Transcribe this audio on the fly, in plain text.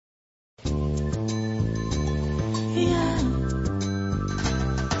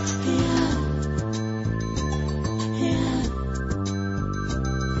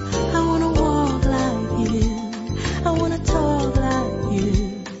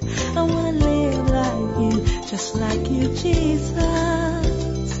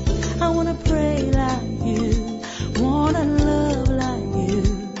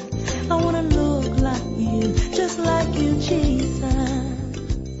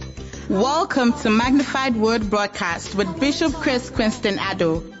Welcome to Magnified Word Broadcast with Bishop Chris Quinston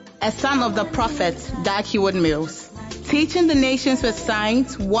Addo, a son of the prophet Dag Heward-Mills. Teaching the nations with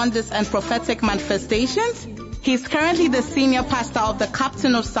signs, wonders, and prophetic manifestations, he's currently the senior pastor of the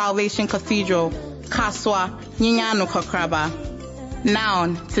Captain of Salvation Cathedral, Kaswa Nyanyano Kokraba.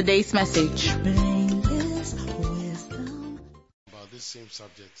 Now, today's message. About this same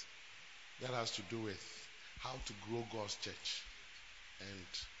subject that has to do with how to grow God's church. And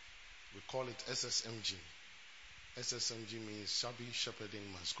we call it SSMG. SSMG means Shabby Shepherding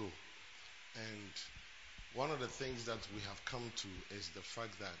Must Go. And one of the things that we have come to is the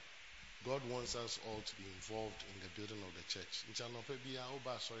fact that God wants us all to be involved in the building of the church.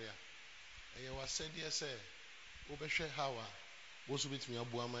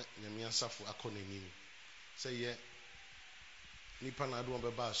 Nipa na adu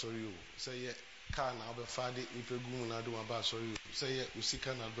obeba asori o say ye car na obefa de nipa gu na adu aba asori o say ye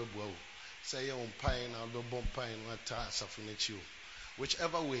usika na obebua o say ye ompai na obebom pai na ata asafo na chi o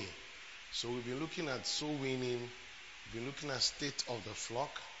whichever way. So we've been looking at soul winning, we've been looking at state of the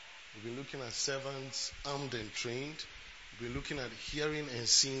flock, we've been looking at servants armed and trained, we've been looking at hearing and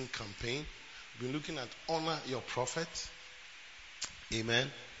seeing campaign, we've been looking at honor your prophet.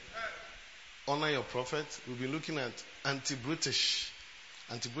 Amen. Honor your prophet. We'll be looking at anti-British.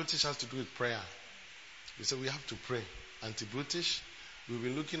 Anti-British has to do with prayer. We said we have to pray. Anti-British. We'll be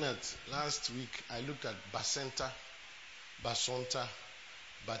looking at, last week, I looked at Basonta,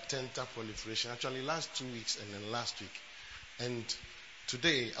 Batenta proliferation. Actually, last 2 weeks and then last week. And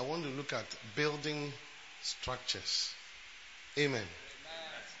today, I want to look at building structures. Amen.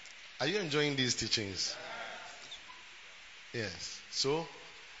 Are you enjoying these teachings? Yes. So,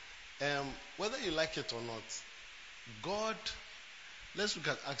 whether you like it or not, God, let's look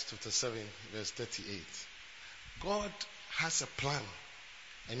at Acts chapter 7, verse 38. God has a plan,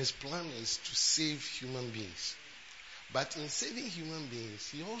 and his plan is to save human beings. But in saving human beings,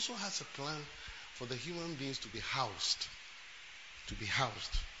 he also has a plan for the human beings to be housed. To be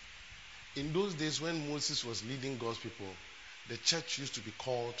housed. In those days when Moses was leading God's people, the church used to be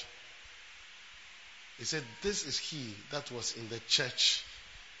called, he said, this is he that was in the church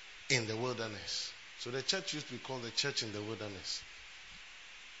in the wilderness. So the church used to be called the church in the wilderness.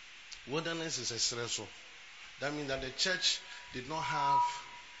 Wilderness is a sreso. That means that the church did not have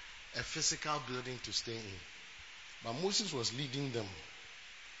a physical building to stay in. But Moses was leading them.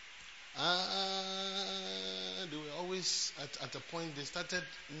 They were always, at a point, they started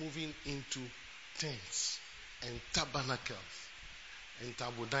moving into tents and tabernacles and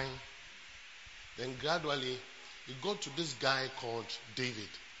tabodain. Then gradually, it got to this guy called David,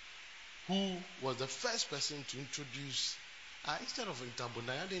 who was the first person to introduce, instead of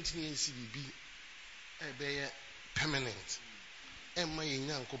intabonai, I didn't need CBB, permanent. And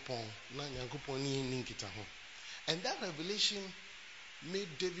that revelation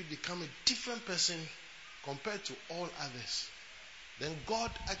made David become a different person compared to all others. Then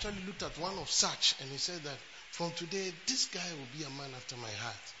God actually looked at one of such and he said that from today, this guy will be a man after my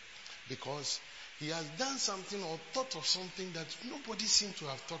heart. Because he has done something or thought of something that nobody seemed to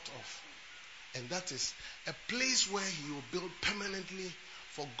have thought of. And that is a place where he will build permanently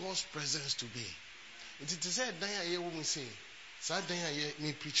for God's presence to be. It is said,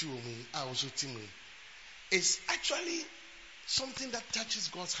 it's actually something that touches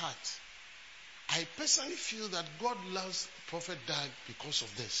God's heart. I personally feel that God loves Prophet Dag because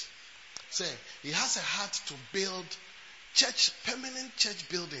of this. Say, he has a heart to build permanent church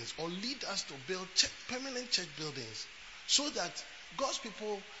buildings, or lead us to build permanent church buildings, so that God's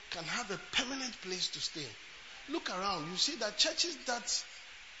people can have a permanent place to stay. Look around, you see that churches that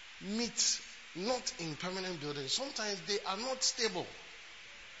meet not in permanent buildings, sometimes they are not stable.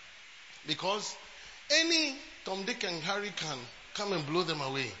 Because any Tom, Dick and Harry can come and blow them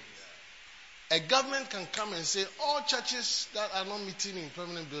away. A government can come and say all churches that are not meeting in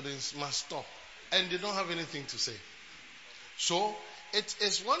permanent buildings must stop. And they don't have anything to say. So, it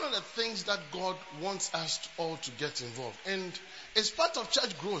is one of the things that God wants us all to get involved. And it's part of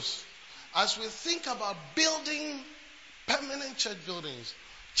church growth. As we think about building permanent church buildings,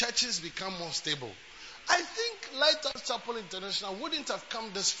 churches become more stable. I think Lighthouse Chapel International wouldn't have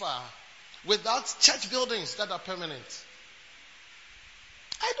come this far without church buildings that are permanent?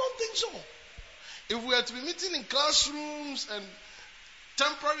 I don't think so. If we are to be meeting in classrooms and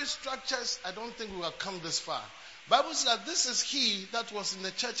temporary structures, I don't think we will come this far. Bible says that this is he that was in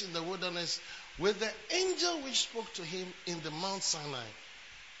the church in the wilderness with the angel which spoke to him in the Mount Sinai,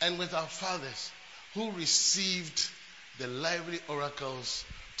 and with our fathers who received the lively oracles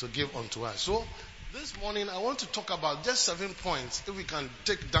to give unto us. So this morning I want to talk about just 7 points. If we can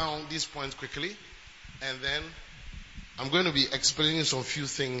take down these points quickly, and then I'm going to be explaining some few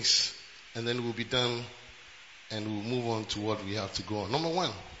things, and then we'll be done and we'll move on to what we have to go on. Number 1,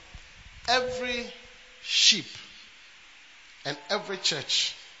 every sheep and every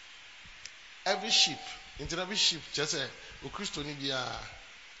church, every sheep, just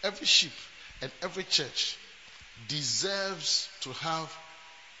every sheep and every church deserves to have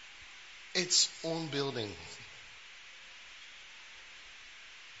its own building.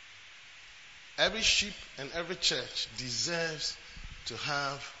 Every sheep and every church deserves to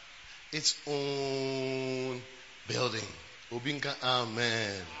have its own building. Obinka,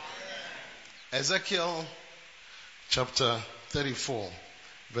 amen. Ezekiel chapter 34,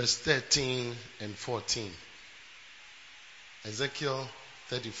 verse 13 and 14. Ezekiel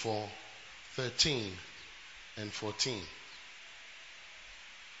 34, 13 and 14.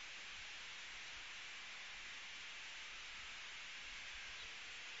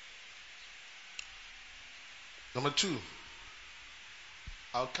 Number 2,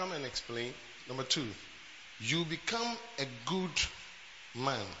 I'll come and explain. Number 2, you become a good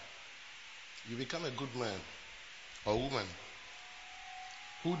man. You become a good man or woman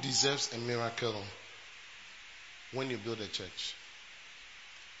who deserves a miracle when you build a church.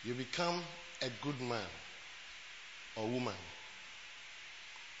 You become a good man or woman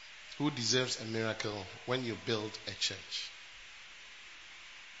who deserves a miracle when you build a church.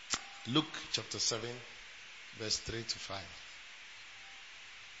 Luke chapter 7, verse 3 to 5.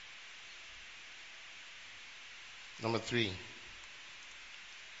 Number 3,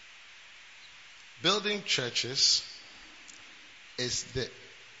 building churches is the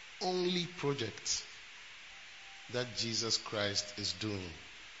only project that Jesus Christ is doing.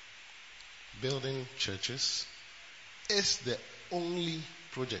 Building churches is the only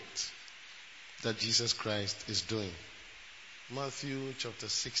project that Jesus Christ is doing. Matthew chapter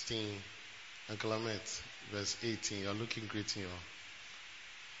 16, and Clement, verse 18. You're looking great in your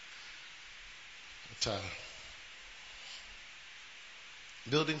attire.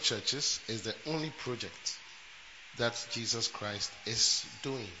 Building churches is the only project that Jesus Christ is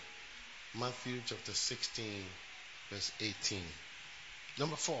doing. Matthew chapter 16, verse 18.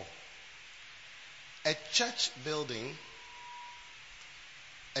 Number 4, a church building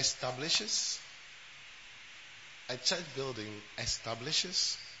establishes,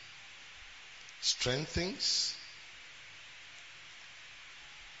 strengthens,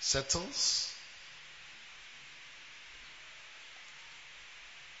 settles.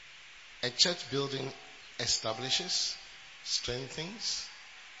 A church building establishes, strengthens,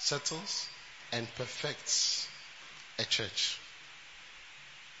 settles, and perfects a church.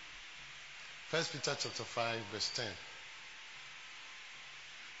 1 Peter chapter 5, verse 10.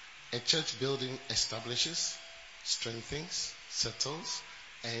 A church building establishes, strengthens, settles,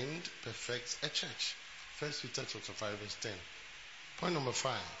 and perfects a church. 1 Peter chapter 5, verse 10. Point number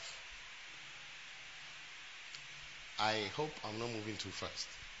 5. I hope I'm not moving too fast.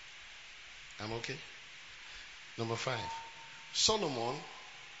 I'm okay? Number 5. Solomon,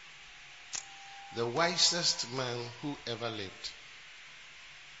 the wisest man who ever lived.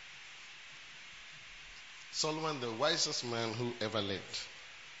 Solomon, the wisest man who ever lived,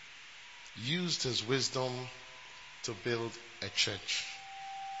 used his wisdom to build a church.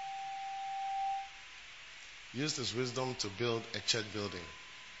 Used his wisdom to build a church building.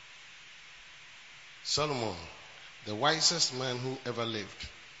 Solomon, the wisest man who ever lived,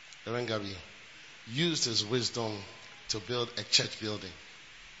 Erengabi, used his wisdom to build a church building.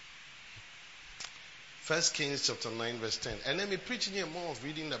 1 Kings chapter 9, verse 10. And let me preach here more of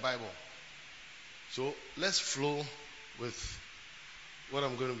reading the Bible. So let's flow with what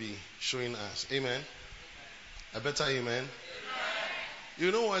I'm going to be showing us. Amen. A better amen. Amen.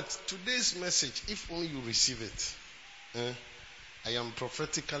 You know what? Today's message, if only you receive it. I am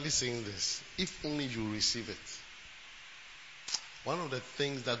prophetically saying this. If only you receive it. One of the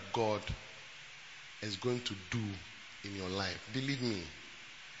things that God is going to do in your life, believe me,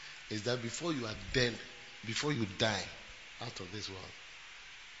 is that before you are dead, before you die out of this world,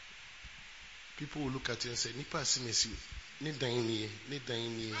 people will look at you and say, Nipa Simesi,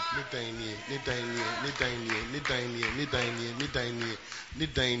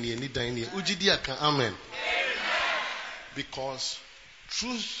 Amen. Because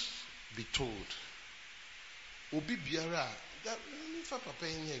truth be told, Obi Biara, that if I papa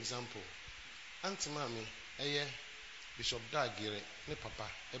any example, Auntie Mami, Bishop Dagire, ne papa,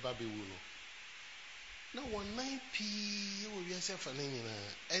 Eba be wuno. Now 9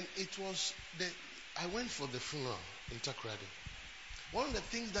 and it was I went for the funeral in Takoradi. One of the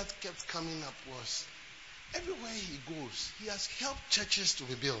things that kept coming up was everywhere he goes, he has helped churches to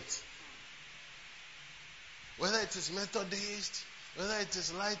be built. Whether it is Methodist, whether it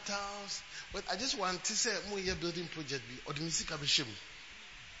is Lighthouse, but I just want to say more building project or the music abishim.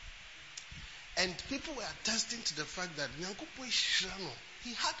 And people were attesting to the fact that Nyankopo Shirano,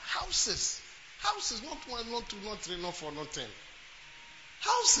 he had houses. Houses, not 1, not 2, not 3, not 4, not 10.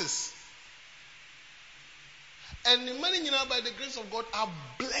 Houses. And the many by the grace of God are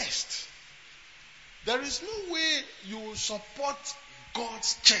blessed. There is no way you will support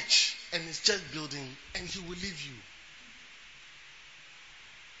God's church and his church building and he will leave you.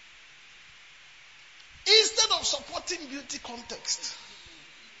 Instead of supporting beauty context.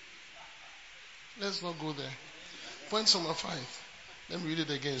 Let's not go there. Point number 5. Let me read it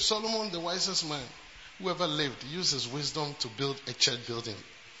again. Solomon, the wisest man who ever lived, used his wisdom to build a church building.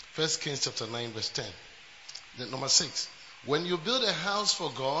 1 Kings chapter 9 verse 10. Then number 6. When you build a house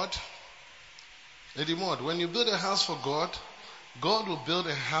for God, Lady Maud, when you build a house for God, God will build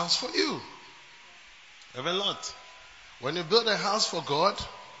a house for you. Reverend Lot, when you build a house for God,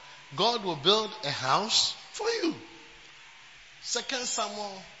 God will build a house for you. 2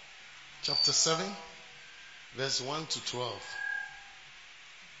 Samuel chapter 7 verse 1 to 12.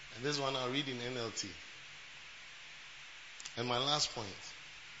 And this one I'll read in NLT. And my last point,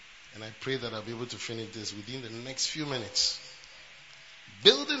 and I pray that I'll be able to finish this within the next few minutes.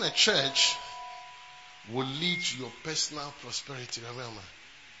 Building a church will lead to your personal prosperity. Remember,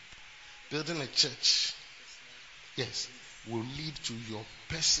 building a church, yes, will lead to your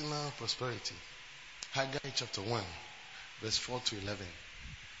personal prosperity. Haggai chapter 1, verse 4 to 11.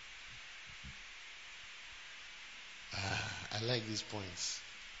 I like these points.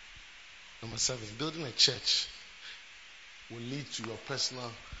 Number 7, building a church will lead to your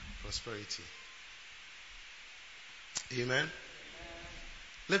personal prosperity. Amen.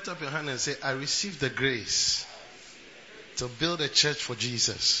 Lift up your hand and say, I receive the grace to build a church for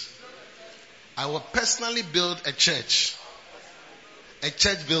Jesus. I will personally build a church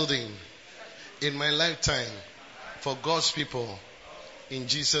building in my lifetime for God's people. In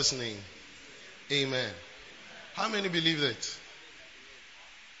Jesus' name. Amen. How many believe that?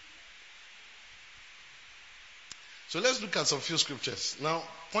 So let's look at some few scriptures. Now,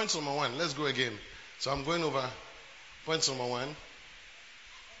 point number 1. Let's go again. So I'm going over point number 1.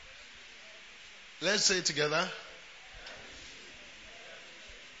 Let's say it together.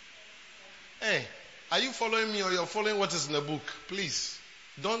 Hey, are you following me or you're following what is in the book? Please,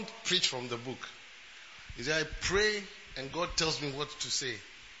 don't preach from the book. He said, I pray and God tells me what to say.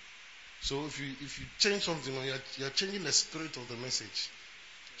 So if you change something, you're changing the spirit of the message.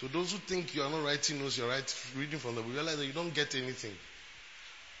 So those who think you are not writing notes, you're reading from the book, realize that you don't get anything.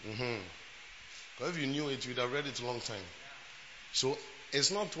 Because if you knew it, you'd have read it a long time. So it's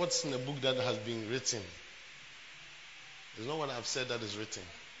not what's in the book that has been written. It's not what I've said that is written.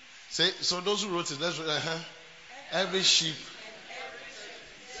 Say, so those who wrote it, let's read,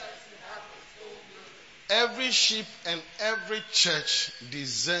 Every sheep and every church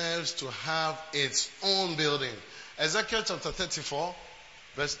deserves to have its own building. Ezekiel chapter 34,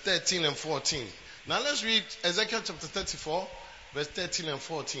 verse 13 and 14. Now let's read Ezekiel chapter 34, verse 13 and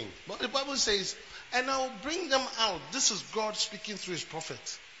 14. But the Bible says, and I will bring them out. This is God speaking through his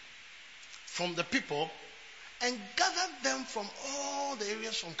prophet. From the people, and gather them from all the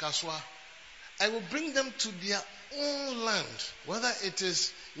areas from Kaswa. I will bring them to their own land. Whether it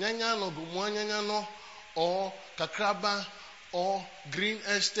is Nyanyano, Gumwanyano, or Kakraba, or Green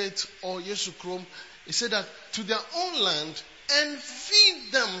Estate, or Yesukrom. He said that to their own land and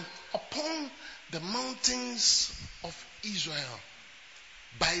feed them upon the mountains of Israel,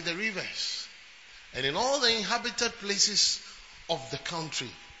 by the rivers, and in all the inhabited places of the country.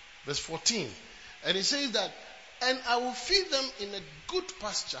 Verse 14. And he says that, and I will feed them in a good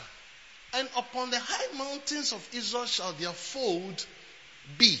pasture, and upon the high mountains of Israel shall their fold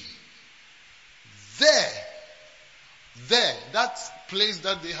be. There, that place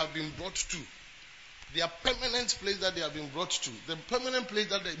that they have been brought to, their permanent place that they have been brought to, the permanent place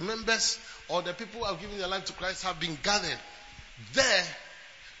that the members or the people who have given their life to Christ have been gathered, there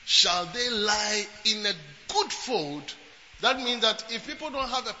shall they lie in a good fold That means that if people don't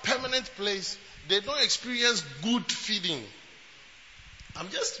have a permanent place, they don't experience good feeding. I'm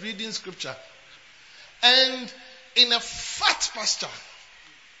just reading scripture. And in a fat pasture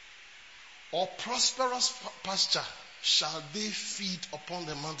or prosperous pasture shall they feed upon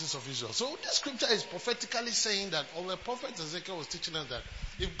the mountains of Israel. So this scripture is prophetically saying that, or the prophet Ezekiel was teaching us that,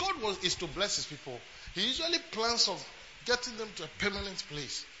 if God is to bless his people, he usually plans of getting them to a permanent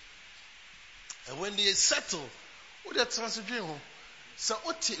place. And when they settle, what they transfer, so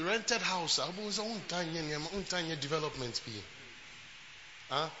what rented house, development be.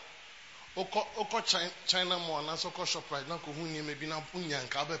 Oko China more na so shop right now ko hunye maybe na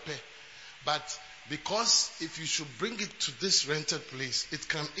unyanka bepe. But because if you should bring it to this rented place, it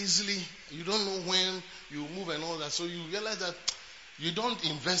can easily, you don't know when you move and all that, so you realize that you don't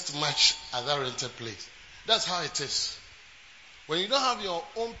invest much at that rented place. That's how it is. When you don't have your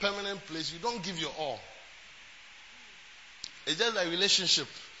own permanent place, you don't give your all. It's just like a relationship.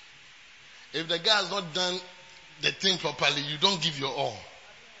 If the guy has not done the thing properly, you don't give your all.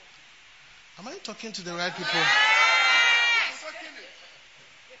 Am I talking to the right people?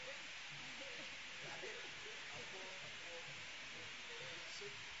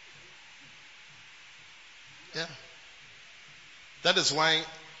 Yeah. That is why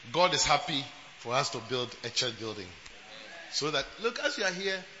God is happy for us to build a church building. So that, look, as you are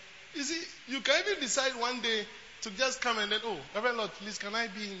here, you see, you can even decide one day to just come and then, oh, Reverend Lord, please, can I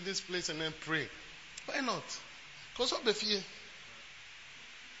be in this place and then pray? Why not? Because what the fear?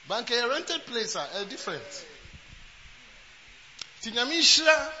 Bank a rented place are different.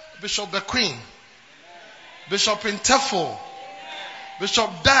 Tinyamishra, Bishop Bequeen, Bishop Intefo,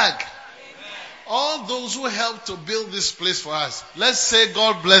 Bishop Dag, all those who helped to build this place for us. Let's say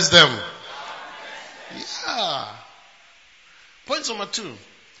God bless them. Yeah. Point number 2.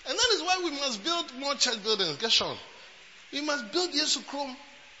 And that is why we must build more church buildings. Get on. We must build Yesu Krom.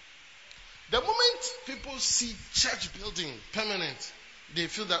 The moment people see church building permanent, they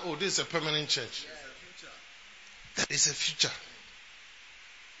feel that, oh, this is a permanent church. That is a future.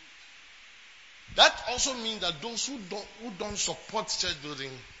 That also means that those who don't support church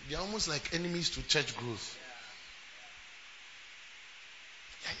building, they are almost like enemies to church growth.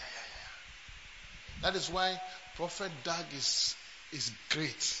 Yeah. That is why Prophet Dag is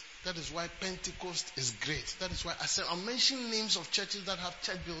great. That is why Pentecost is great. That is why I'll mention names of churches that have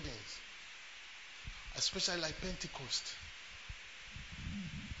church buildings. Especially like Pentecost.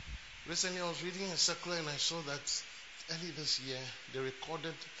 Recently I was reading a circular and I saw that early this year they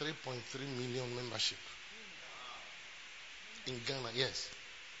recorded 3.3 million membership. In Ghana, yes.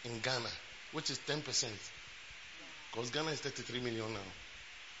 In Ghana, which is 10%. Because Ghana is 33 million now.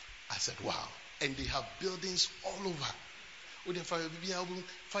 I said, wow. And they have buildings all over.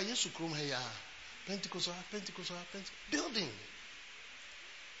 Pentecost, building.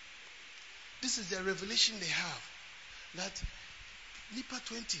 This is the revelation they have. That Nipa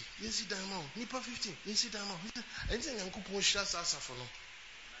 20, Yensi Damo, Nipa 15, Yensi Damo.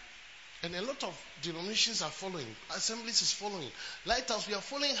 And a lot of denominations are following. Assemblies is following. Lighthouse, we are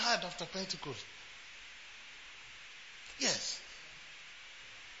following hard after Pentecost. Yes.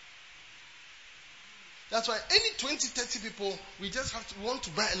 That's why any 20, 30 people, we just want to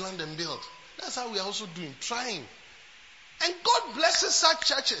buy a land and build. That's how we are also doing, trying. And God blesses such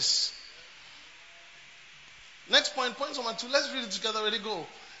churches. Next point number 2. Let's read it together. Ready, go.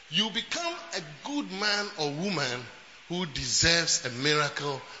 You become a good man or woman who deserves a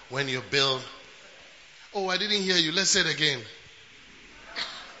miracle when you build. Oh, I didn't hear you. Let's say it again.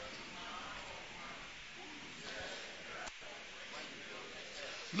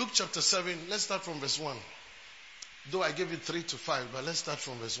 Luke chapter 7, let's start from verse 1. Though I gave you 3 to 5, but let's start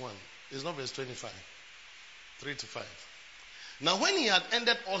from verse 1. It's not verse 25. 3 to 5. Now when he had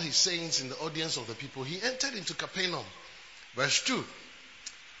ended all his sayings in the audience of the people, he entered into Capernaum. Verse 2.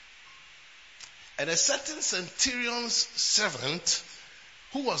 And a certain centurion's servant,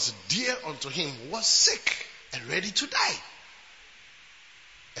 who was dear unto him, was sick and ready to die.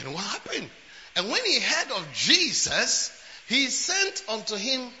 And what happened? And when he heard of Jesus, he sent unto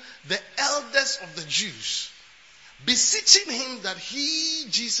him the elders of the Jews, beseeching him that he,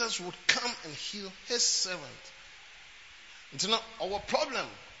 Jesus, would come and heal his servant. Now, our problem,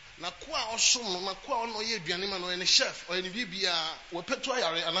 the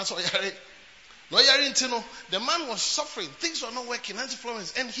man was suffering, things were not working,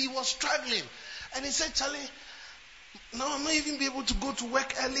 and he was struggling. And he said, Charlie, now I'm not even be able to go to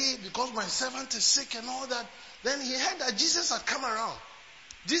work early because my servant is sick and all that. Then he heard that Jesus had come around.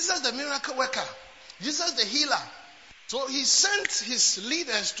 Jesus the miracle worker. Jesus the healer. So he sent his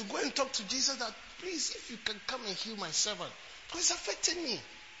leaders to go and talk to Jesus that, please, if you can come and heal my servant, because it's affecting me.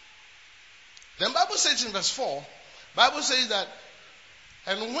 Then Bible says in verse 4, Bible says that,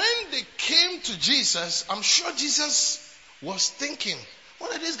 and when they came to Jesus, I'm sure Jesus was thinking,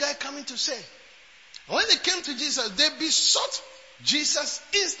 what are these guys coming to say? And when they came to Jesus, they besought Jesus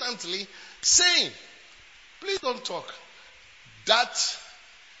instantly, saying, please don't talk, that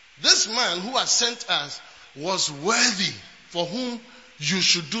this man who has sent us was worthy for whom you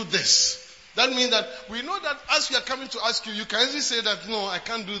should do this. That means that we know that as we are coming to ask you, you can easily say that, no, I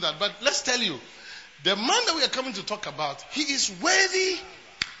can't do that. But let's tell you, the man that we are coming to talk about, he is worthy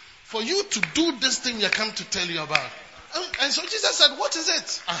for you to do this thing we are coming to tell you about. And so Jesus said, what is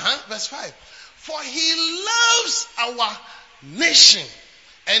it? Verse 5. For he loves our nation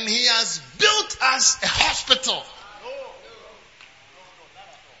and he has built us a hospital.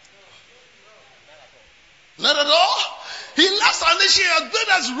 Not at all. He loves our nation and built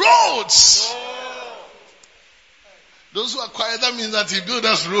us roads. Those who are quiet, that means that he built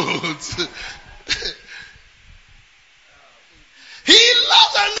us roads. He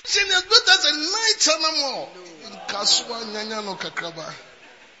loves our nation and built us a night animal.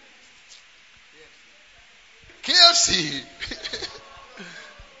 KFC.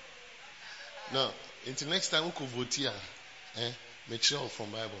 No, until next time we could vote here. Make sure from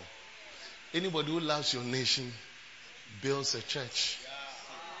Bible. Anybody who loves your nation builds a church.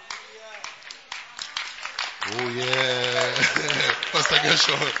 Oh yeah. Pastor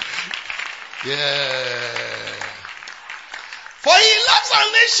Gershon. Yeah. For he loves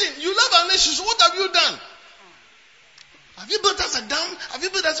our nation. You love our nation. So what have you done? Have you built us a dam? Have you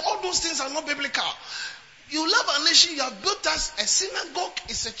built us? All those things are not biblical. You love our nation. You have built us a synagogue.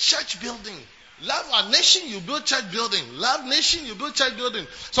 It's a church building. Love our nation. You build church building. Love nation. You build church building.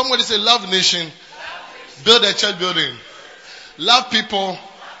 Somebody say love nation. Build a church building. Love people.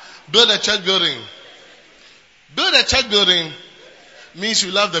 Build a church building. Build a church building means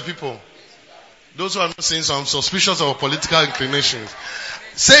you love the people. Those who are not saying, so I'm suspicious of political inclinations.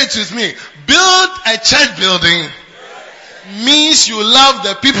 Say it with me. Build a church building means you love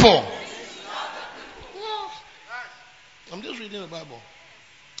the people. I'm just reading the Bible.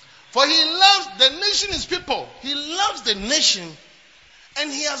 For he loves, the nation is people. He loves the nation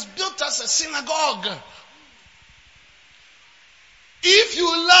and he has built us a synagogue. If you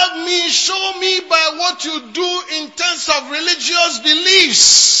love me, show me by what you do in terms of religious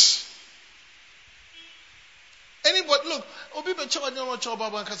beliefs. Anybody, look,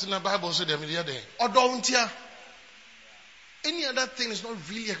 Bible said any other thing is not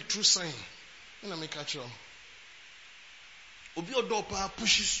really a true sign. Let me catch you. Obi Odopa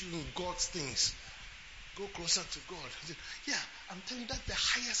pushes you in God's things. Go closer to God. Yeah, I'm telling you, that's the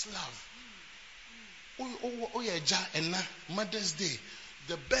highest love. Oh yeah, and Mother's Day.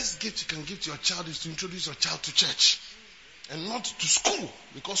 The best gift you can give to your child is to introduce your child to church. And not to school.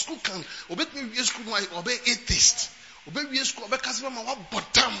 Because school can obey me school obey atheist. Obey me school obey customer what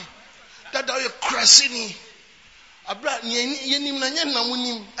bottom. That are you crashing.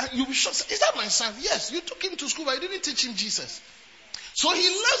 You'll be shocked. Is that my son? Yes, you took him to school, but you didn't teach him Jesus. So he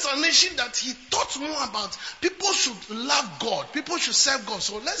loves our nation that he taught more about. People should love God. People should serve God.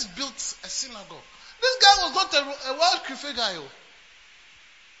 So let's build a synagogue. This guy was not a wild criffe guy.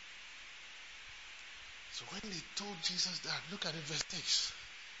 So when they told Jesus that, look at it, verse 6.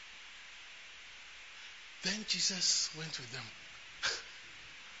 Then Jesus went with them.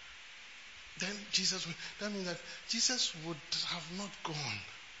 Then Jesus went. That means that Jesus would have not gone.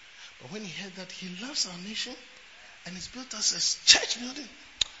 But when he heard that he loves our nation and he's built us a church building,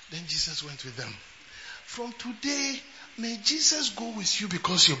 then Jesus went with them. From today, may Jesus go with you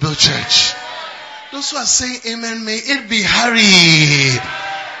because you build church. Those who are saying amen, may it be hurried.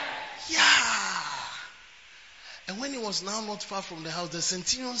 Yeah. And when he was now not far from the house, the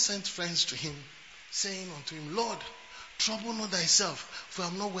centurion sent friends to him, saying unto him, Lord, trouble not thyself, for I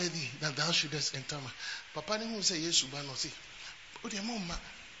am not worthy that thou shouldest enter my. Papa ni mu say Yesu ba no say. O de mama.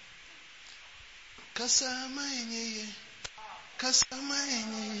 Kasama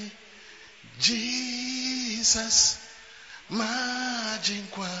enye. Jesus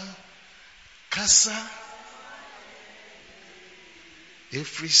majinkwa kasa.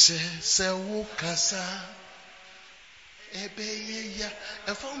 Every se wo kasa. Ebe ya.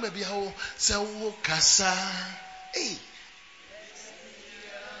 E fon baby how se wo kasa. Hey.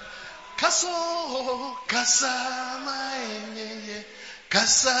 Kaso kasama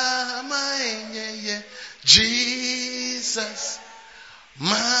enye Jesus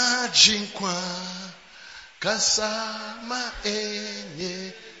majinkwa kasama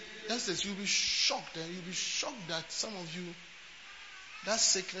enye. That's it. You'll be shocked, and you'll be shocked that some of you that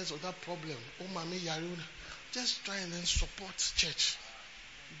sickness or that problem, oh mami yaruna, just try and then support church.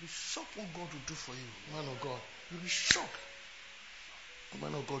 You'll be shocked what God will do for you, man of God. You'll be shocked.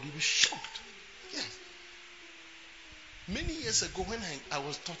 Man of God, you'll be shocked. Yes. Many years ago when I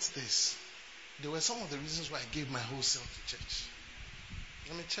was taught this, there were some of the reasons why I gave my whole self to church.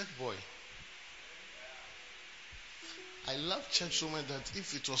 I'm a church boy. I love church so much that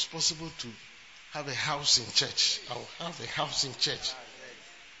if it was possible to have a house in church, I'll have a house in church.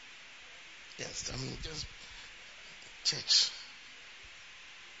 Yes, I mean, just church.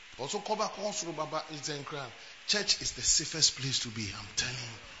 Also, church is the safest place to be, I'm telling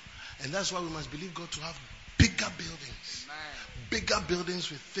you. And that's why we must believe God to have bigger buildings. Bigger buildings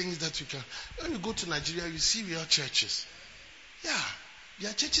with things that you can. When you go to Nigeria, you see real churches. Yeah,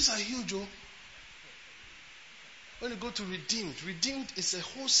 their churches are huge, oh. When you go to Redeemed is a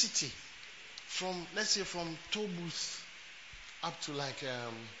whole city. From, let's say, from Tobooth up to like,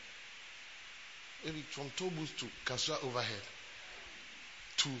 maybe from Tobooth to Kasua overhead.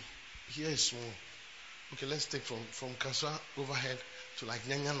 To, here is small. Okay, let's take from Kasua overhead to like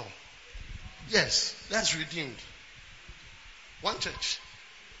Nyanyano. Yes, that's Redeemed. One church.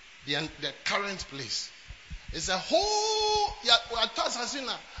 The current place. It's a whole,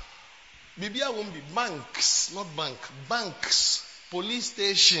 Bibia won't be banks, not banks, police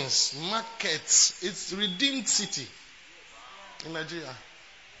stations, markets. It's Redeemed City in Nigeria.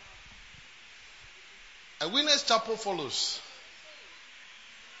 A Winners Chapel follows.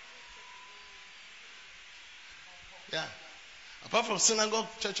 Yeah. Apart from Synagogue,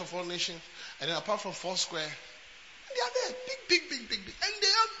 Church of All Nations, and then apart from Foursquare, they are there, big. And they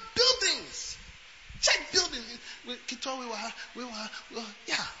have buildings. Church buildings. We were,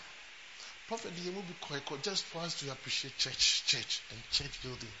 yeah. Prophet Yemu just for us to appreciate church and church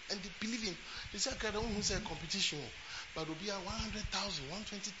building. And they believe in, they say, okay, I don't want to say competition, but it will be a 100,000,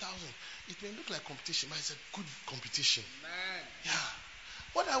 120,000. It may look like competition, but it's a good competition. Man. Yeah.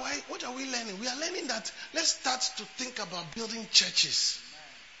 What are we learning? We are learning that let's start to think about building churches.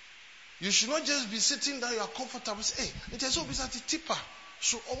 Man. You should not just be sitting there, you are comfortable. Say, hey, it is so busy at the tipper.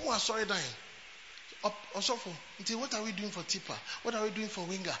 So, sorry, dying. Also what are we doing for Tipa? What are we doing for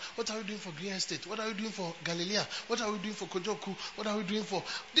Winga? What are we doing for Green Estate? What are we doing for Galilea? What are we doing for Kojoku? What are we doing for?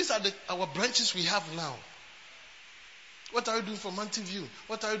 These are our branches we have now. What are we doing for Mountain View?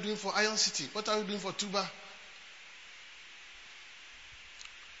 What are we doing for Iron City? What are we doing for Tuba?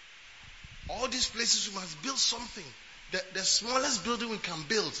 All these places we must build something. The smallest building we can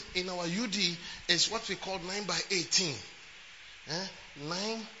build in our UD is what we call 9 by 18.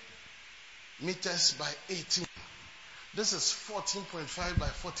 9 meters by 18. This is 14.5 by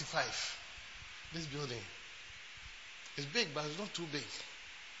 45. This building is big, but it's not too big.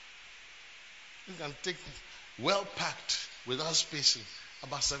 You can take well packed without spacing,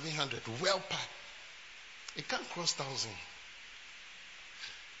 about 700. Well packed. It can't cross 1,000.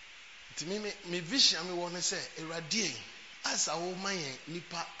 To me, my vision, I want to say, irradiate as our man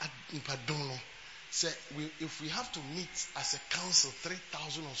nipa dono. Say, if we have to meet as a council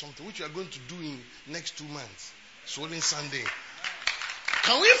 3,000 or something, which we are going to do in next 2 months, Swollen Sunday,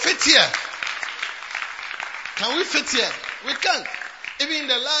 can we fit here? Can we fit here? We can't. Even in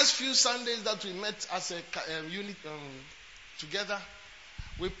the last few Sundays that we met as a unit together,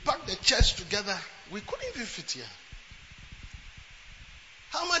 we packed the church together. We couldn't even fit here.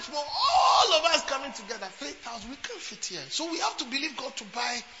 How much more? All of us coming together, 3,000. We can't fit here. So we have to believe God to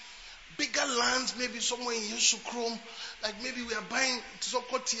buy bigger lands, maybe somewhere in Yusukrom. Like maybe we are buying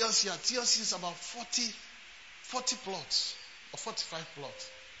so-called TLC. TLC is about 40 plots or 45 plots.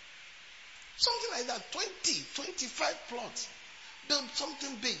 Something like that. 20, 25 plots. Build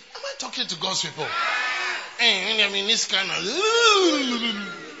something big. Am I talking to God's people? I mean, this kind of...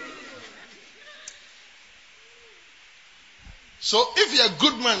 So if you're a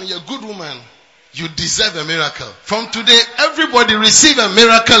good man, you're a good woman, you deserve a miracle. From today, everybody receive a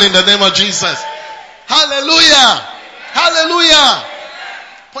miracle in the name of Jesus. Hallelujah. Hallelujah.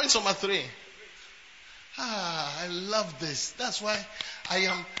 Point number 3. I love this. That's why I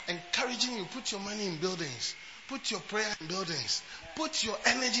am encouraging you. Put your money in buildings. Put your prayer in buildings. Put your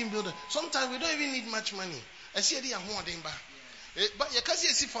energy in buildings. Sometimes we don't even need much money. I see it but you can't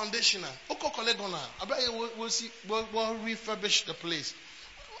see foundation. We'll refurbish the place.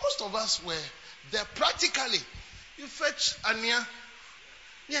 Most of us were there practically. You fetch Ania,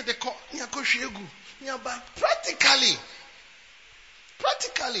 near the near Koshiegu, nearby. Practically.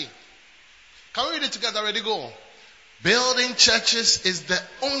 Can we read it together? Ready, go. Building churches is the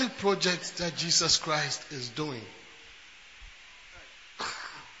only project that Jesus Christ is doing.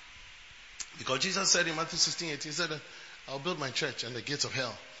 Because Jesus said in Matthew 16:18, he said, I'll build my church and the gates of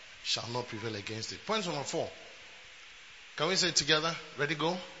hell shall not prevail against it. Point number 4. Can we say it together? Ready,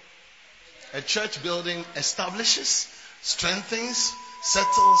 go? A church building establishes, strengthens,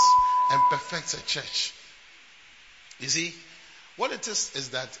 settles, and perfects a church. You see, what it is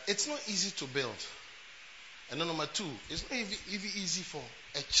that it's not easy to build. And then number 2, it's not even easy for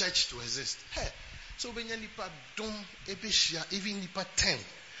a church to exist. Hey, so when you nipa dom ebeshia, even nipa 10,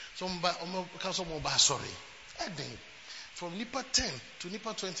 sorry, from nipa 10 to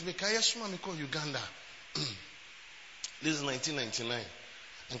nipa 20, we call Uganda. This is 1999.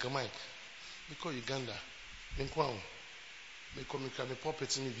 And Mike, we call Uganda. We call me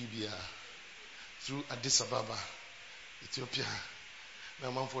puppets in VBR through Addis Ababa, Ethiopia.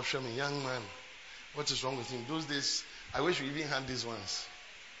 My mom for sure, young man. What is wrong with him? Those days, I wish we even had these ones.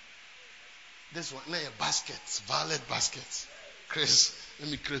 This one, baskets, violet baskets. Chris, let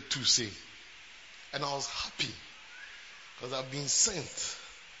me create 2, say. And I was happy because I've been sent.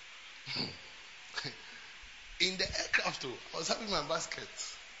 In the aircraft, I was having my basket.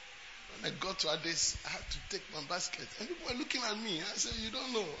 When I got to Addis, I had to take my basket. And people were looking at me. I said, you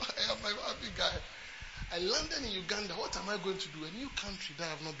don't know. I am my happy guy. I landed in Uganda. What am I going to do? A new country that I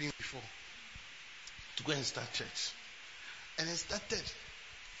have not been before. To go and start church. And I started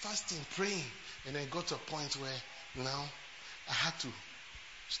fasting, praying. And I got to a point where now I had to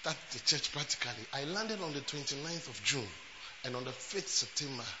start the church practically. I landed on the 29th of June. And on the 5th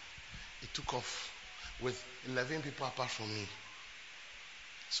September, it took off with 11 people apart from me.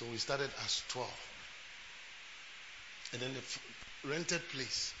 So we started as 12. And then the rented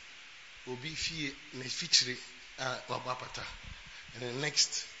place will be Nefichiri Wabapata. And then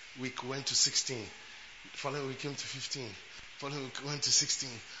next week we went to 16. Following week came to 15. Following week went to 16.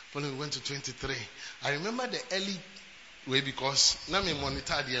 Following week went to 23. I remember the early way because now me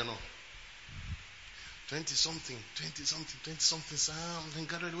monitor the 20 something, then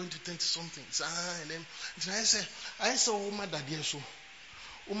God went to 20 something, and then I saw Uma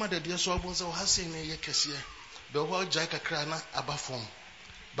Dadia so I was saying a year, but what Jacka Crana above form.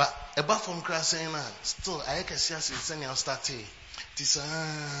 But above from Crasena, still I can see us in Senior Starty. Tis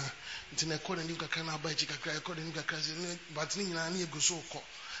according to Cana by Chica Cry, according to Crazy, but Nina Gusoko.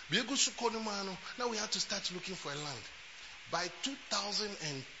 Biagusoko, now we have to start looking for a land. By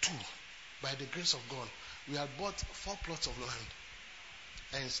 2002, by the grace of God, we had bought 4 plots of land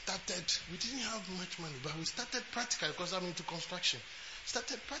and started. We didn't have much money, but we started practically because I'm into construction.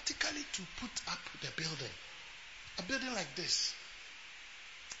 Started practically to put up the building. A building like this.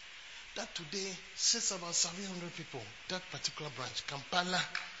 That today sits about 700 people. That particular branch, Kampala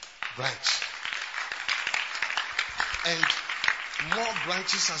branch. And more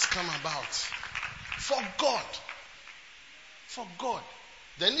branches has come about. For God. For God.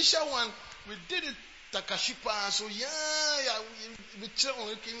 The initial one, we did it Takashipa, so we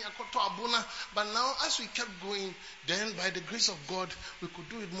but now as we kept going, then by the grace of God, we could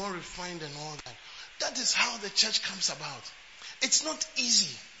do it more refined and all that. That is how the church comes about. It's not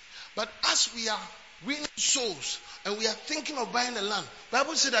easy. But as we are winning souls and we are thinking of buying a land, the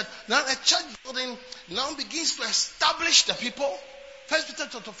Bible says that now a church building now begins to establish the people. 1 Peter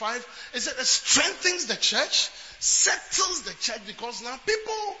chapter 5, it said it strengthens the church, settles the church, because now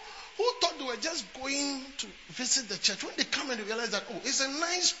people who thought they were just going to visit the church, when they come and they realize that, oh, it's a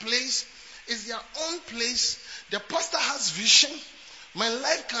nice place, it's their own place, the pastor has vision, my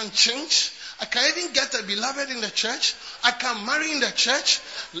life can change, I can even get a beloved in the church, I can marry in the church,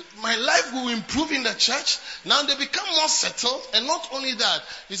 my life will improve in the church. Now they become more settled, and not only that,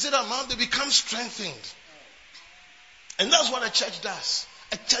 he said that now they become strengthened. And that's what a church does.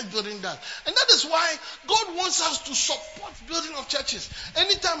 A church building does. And that is why God wants us to support building of churches.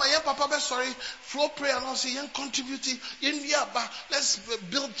 Anytime I hear Papa sorry, floor prayer and I'll say, contribute, let's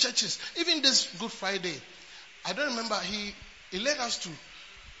build churches. Even this Good Friday, I don't remember, he led us to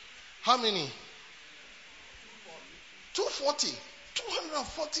how many?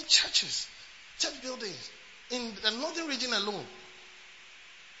 240 churches, church buildings in the northern region alone.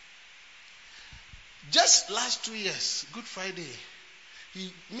 Just last 2 years, Good Friday,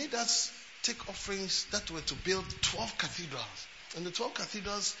 he made us take offerings that were to build 12 cathedrals. And the 12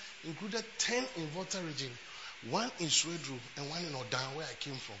 cathedrals included 10 in Volta region, 1 in Swedru, and 1 in Odan, where I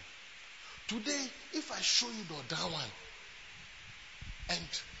came from. Today, if I show you the Odan one,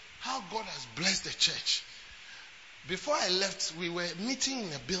 and how God has blessed the church. Before I left, we were meeting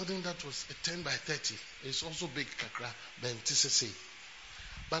in a building that was a 10 by 30. It's also big, Kakra, Bentisese.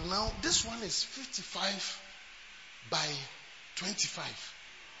 But now, this one is 55 by 25.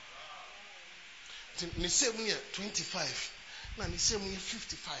 They say we are 25. Now they say we are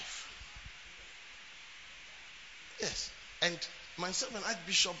 55. Yes. And myself and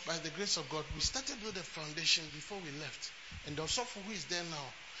Archbishop, by the grace of God, we started with the foundation before we left. And the Osofo who is there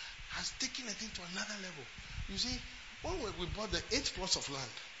now has taken it into another level. You see, when we bought the 8 plots of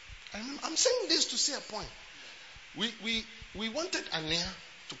land, I'm saying this to say a point. We wanted Ania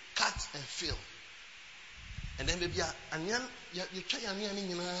to cut and fill. And then baby Ania you try Ania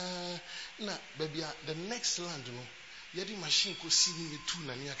na baby the next land no yedi machine ko si ni metu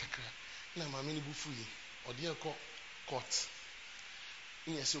na Ania kakra na mama ni bufu yi ode ko court.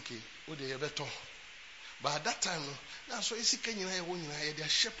 Yes, okay, o de yebeto. But at that time no na so esika nyina ye wo nyina ye de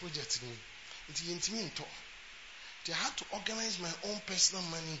share project ni. Nti yentimi nto. I had to organize my own personal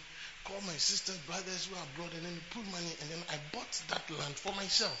money, call my sisters, brothers who are abroad, and then put money, and then I bought that land for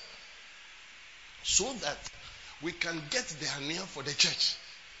myself. So that we can get the Ania for the church.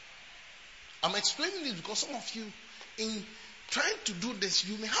 I'm explaining this because some of you, in trying to do this,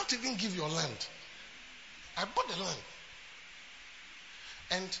 you may have to even give your land. I bought the land.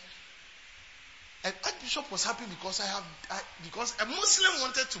 And Archbishop was happy because because a Muslim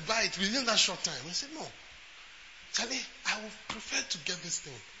wanted to buy it within that short time. I said, no. Charlie, I would prefer to get this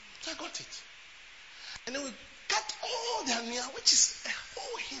thing. So I got it. And then we cut all the Ania, which is a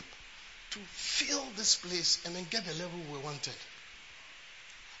whole heap, to fill this place and then get the level we wanted.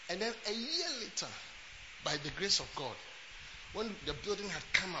 And then a year later, by the grace of God, when the building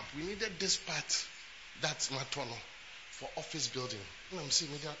had come up, we needed this part, that's Matono, for office building. I'm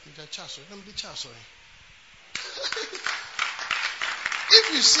saying, if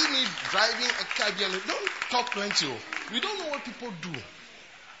you see me driving a car, don't talk plenty. We don't know what people do.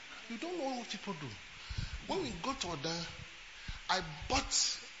 You don't know what people do. When we got to Oda,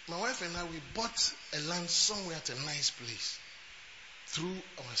 my wife and I, we bought a land somewhere at a nice place through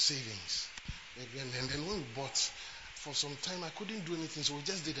our savings. And then when we bought, for some time I couldn't do anything, so we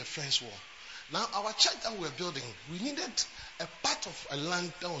just did a fence wall. Now our church that we were building, we needed a part of a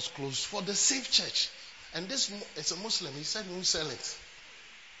land that was closed for the safe church. And this is a Muslim. He said he won't sell it.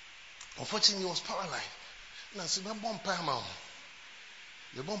 Unfortunately, he was paralyzed. And I said, "My bomb man.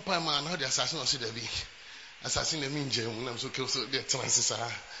 The bomb man, how the assassin was the big assassin. The minje. I'm so close to the chances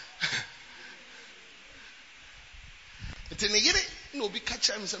are." It's in a year. No, be catch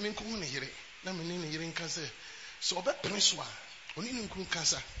him. I mean, come on here. Na me ni yere nka se so obe prince wa oni ni nkun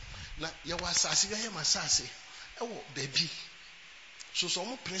kasa na ye wa asase ye ma asase e wo baby so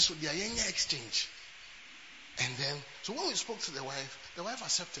mo prince so dia yenya exchange. And then so when we spoke to the wife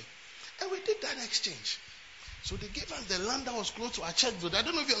accepted, and we did that exchange. So they gave us the land that was close to our church building. I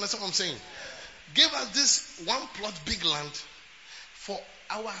don't know if you understand what I'm saying. Gave us this 1 plot big land for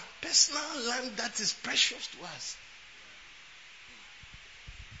our personal land that is precious to us.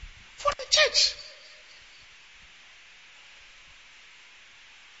 For the church.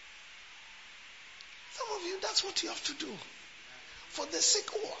 Some of you, that's what you have to do. For the sake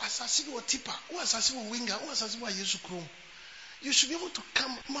of assassin or tipper, or assassin or winger, or assassin or Yesukrum, you should be able to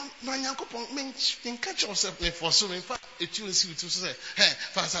come. Man, catch yourself for so. In fact, it will see to say, hey,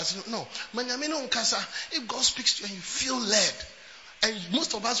 for assassin. No, man, if God speaks to you and you feel led, and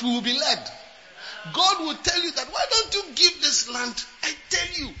most of us will be led, God will tell you that why don't you give this land? I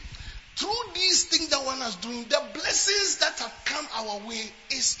tell you. Through these things that one is doing, the blessings that have come our way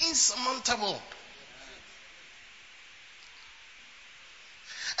is insurmountable.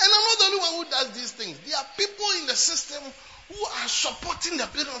 And I'm not the only one who does these things. There are people in the system who are supporting the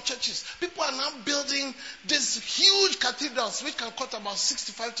building of churches. People are now building these huge cathedrals which can cost about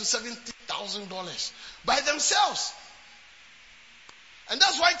 $65,000 to $70,000 by themselves. And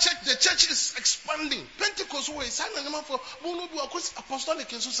that's why the church is expanding. Pentecost way,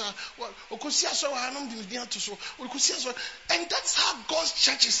 apostolic, and that's how God's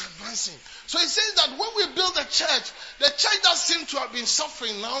church is advancing. So it says that when we build a church, the church that seems to have been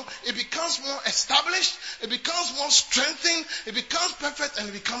suffering now, it becomes more established, it becomes more strengthened, it becomes perfect, and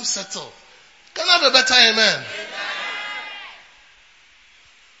it becomes settled. Can I have a better amen? Amen.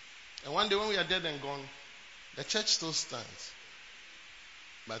 And one day when we are dead and gone, the church still stands.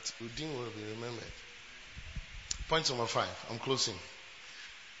 But Udin will be remembered. Point number 5. I'm closing.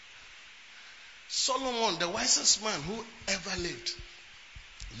 Solomon, the wisest man who ever lived,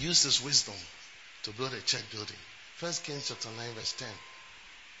 used his wisdom to build a church building. 1 Kings chapter 9 verse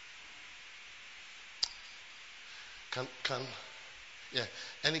 10.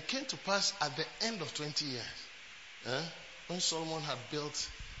 And it came to pass at the end of 20 years, when Solomon had built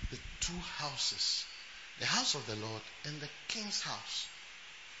the 2 houses, the house of the Lord and the king's house.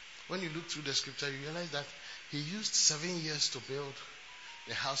 When you look through the scripture, you realize that he used 7 years to build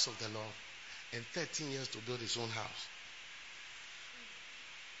the house of the Lord and 13 years to build his own house.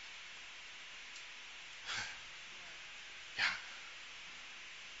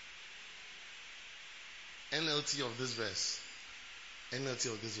 NLT of this verse.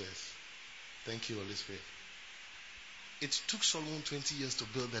 NLT of this verse. Thank you, Holy Spirit. It took Solomon 20 years to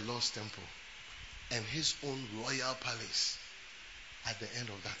build the Lord's temple and his own royal palace at the end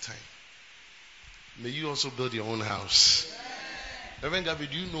of that time. May you also build your own house. Reverend Gabby,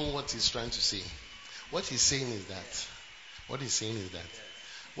 do you know what he's trying to say? What he's saying is that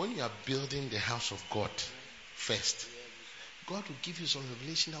when you are building the house of God first, God will give you some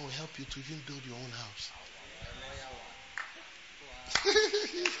revelation that will help you to even build your own house.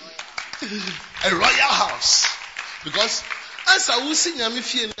 A royal house. Because as I was saying,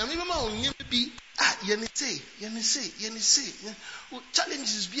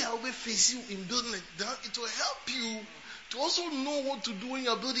 challenges be how we face you in building it. It will help you to also know what to do when you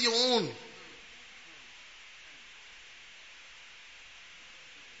are building your own.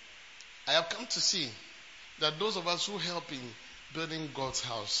 I have come to see that those of us who help in building God's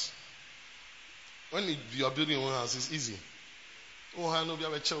house, when you are building your own house, it's easy. Oh, I know we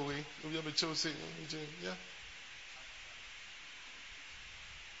have a chill way. We have a chill say, yeah.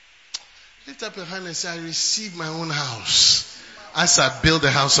 Lift up your hand and say, I receive my own house as I build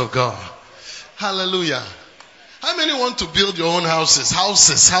the house of God. Hallelujah. How many want to build your own houses?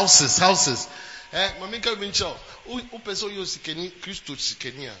 Houses. Mamika Vincho, upeso yo sikeni, Christo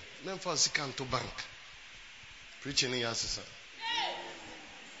sikenia. Memfa sikanto bank. Preaching in Yasisa.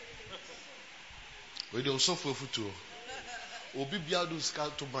 We do so for futu. Obi biadu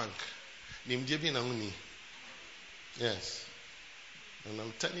sikanto bank. Nimjebi na uni. Yes. And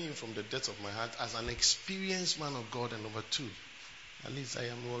I'm telling you from the depths of my heart, as an experienced man of God, and number two, at least I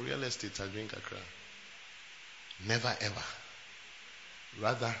am more real estate agreeing Accra. Never ever.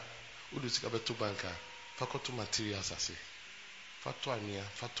 Rather, who do you think about two banker? Fakoto materials, I say. Fato ania,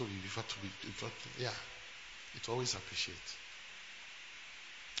 fato bibi, yeah. It always appreciate.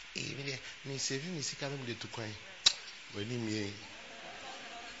 Me saving me sikana mu de to kwan. Wani me.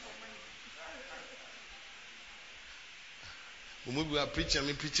 We are preaching,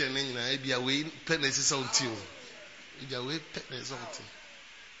 and then I be away penance is out to you. Be away penance out to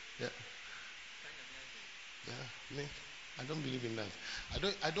you. Yeah. Me. I don't believe in that.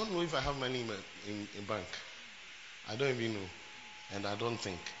 I don't know if I have money in bank. I don't even know. And I don't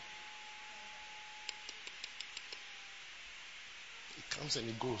think. It comes and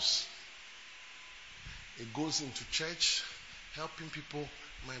it goes. It goes into church, helping people,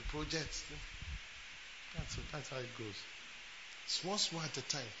 my projects. That's how it goes. Small at a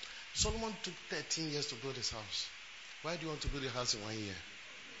time. Solomon took 13 years to build his house. Why do you want to build a house in 1 year?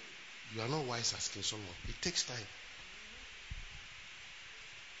 You are not wise as King Solomon. It takes time.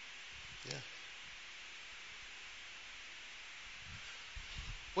 Yeah.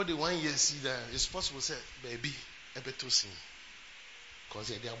 What the 1 year see there, it's possible to say, baby, a bit too soon. Because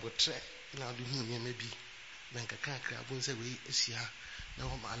they are about track. Now the moon maybe. Then I won't say we is here. Now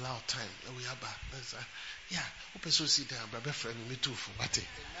I'm allow time. Now we are back. Yeah. Open so sit down, brother friend, me too for what?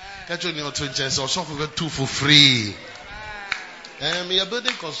 Catch on your 20 or something for 2 for free. We are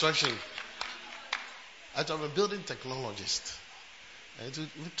building construction. I'm a building technologist. And do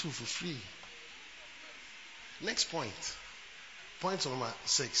 2 for free. Next point. Point number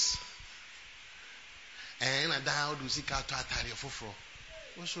 6. And I dial do see car to attire for fro.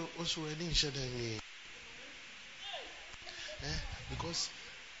 Also, I didn't share them. Because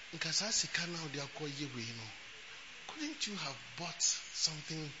in Kasasi can now they are called you, couldn't you have bought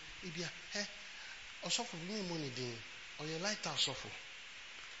something? Maybe or suffer me money din or your light house suffer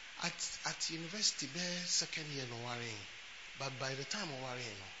at university there second year no worrying. But by the time of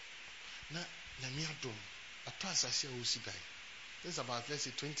worrying na me adom at twice I see a usi die. This is about let's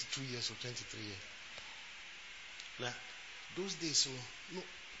say 22 years or 23 years. Now those days so no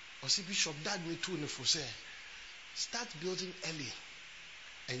or see Bishop Dad me too for say start building early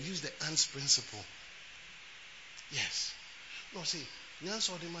and use the ants principle. Yes. No, see, Nyan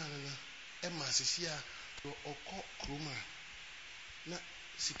saw the man and Emma Sisia or Kruma. Na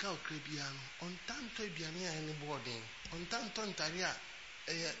Sika Crebiano, on Tanto Biania any boarding, on Tanto Taria,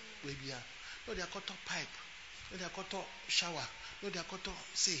 Webia, no, they are cut pipe, no, they are cut shower, no, they are cut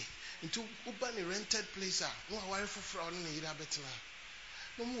say, into Ubani rented place, no, a wife for Frown in the Betna.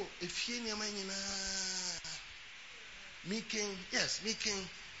 No more, if you near making,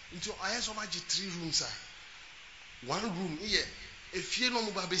 into I have so much 3 rooms, 1 room, yeah. If you know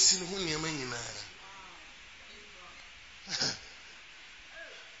about basing who near many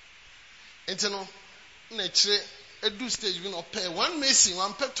and no, nature, a do stage will not pay 1 missing,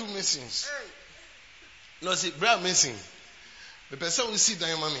 1 pay 2 missings. No, see, brown missing. The person will see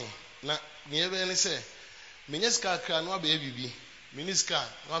that mommy. Now, never any say, Miniska can no baby, Miniska,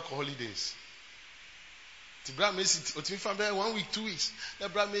 no holidays. The Bra Messi, or 1 week, 2 weeks. The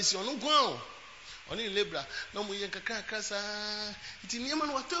Bra Messi, on no ground. Only Libra, no more Yanka Casa. It's in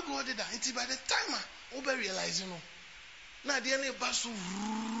Yemen, what to go did I? It's by the time I over realize, Now, the only bus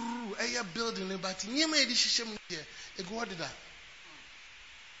a building, but in Yemen, this a go did that.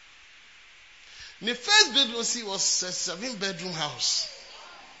 The first bedroom was a 7-bedroom house.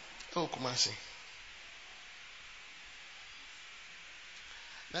 Oh, Kumasi.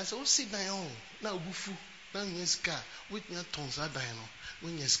 That's all sit down. Now, Bufu. Now, yes, car. With me, tons are dying.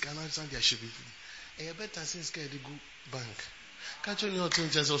 When you scan out, there should be. I better since the good bank. Catch on your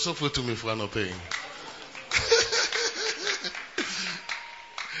things also for to me for not paying.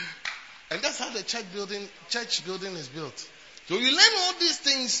 And that's how the church building is built. So you learn all these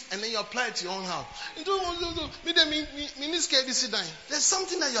things and then you apply it to your own house. There's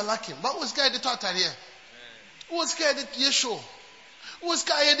something that you're lacking. But what's scared to talk here? What's scared to you show? What's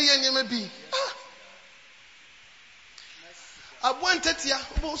scared to you maybe? I wanted ya.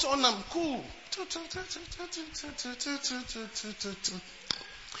 What's on them? Cool.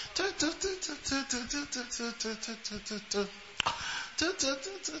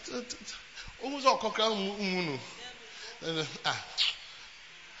 Almost all cockroach munu.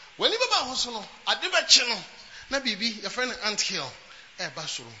 When you go back, I did a channel. Na baby, your friend Aunt Hill,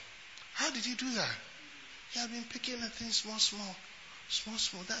 Basuru. How did he do that? He had been picking the things small.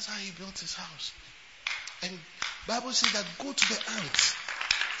 That's how he built his house. And Bible says that go to the ants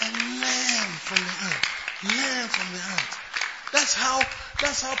and learn from the ant. Learn from the ant. That's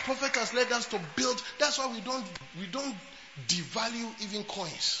how prophet has led us to build. That's why we don't devalue even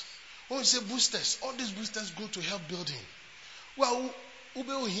coins. When we say boosters, all these boosters go to help building. Well, ube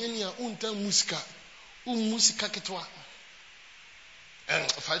ohenia unta musika ketwa. And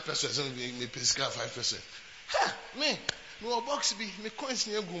 5% me pesca 5%. Ha, me no box be me coins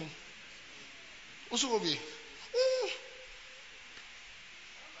near gum. Also be.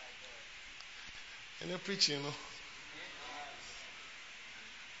 And you're preaching,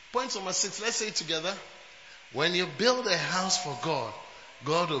 Point number 6, let's say it together. When you build a house for God,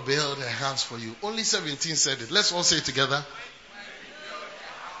 God will build a house for you. Only 17 said it. Let's all say it together.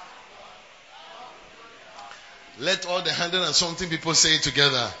 Let all the 100 and something people say it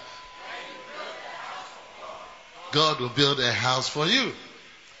together. God will build a house for you.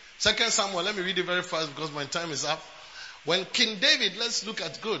 2 Samuel, let me read it very fast because my time is up. When King David, let's look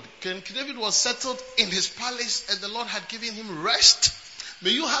at good. King David was settled in his palace and the Lord had given him rest.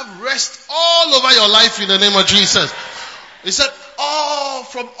 May you have rest all over your life in the name of Jesus. He said,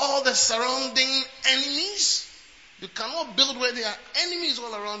 from all the surrounding enemies. You cannot build where there are enemies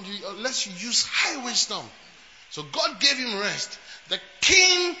all around you unless you use high wisdom. So God gave him rest. The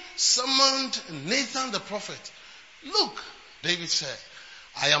king summoned Nathan the prophet. Look, David said,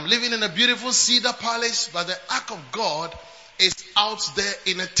 I am living in a beautiful cedar palace, but the ark of God is out there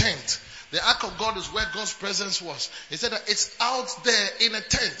in a tent. The ark of God is where God's presence was. He said that it's out there in a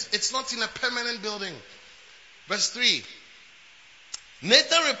tent. It's not in a permanent building. Verse 3.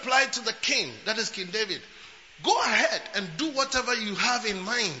 Nathan replied to the king, that is King David, go ahead and do whatever you have in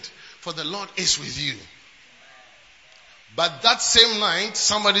mind, for the Lord is with you. But that same night,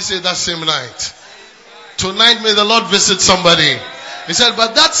 somebody say that same night. Tonight may the Lord visit somebody. He said,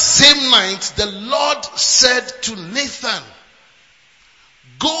 but that same night, the Lord said to Nathan,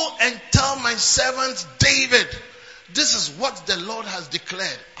 go and tell my servant David, this is what the Lord has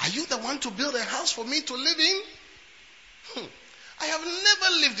declared. Are you the one to build a house for me to live in? I have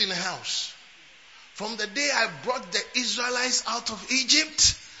never lived in a house. From the day I brought the Israelites out of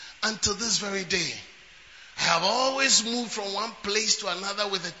Egypt until this very day. I have always moved from one place to another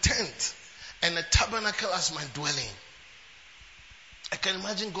with a tent and a tabernacle as my dwelling. I can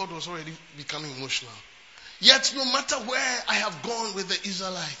imagine God was already becoming emotional. Yet no matter where I have gone with the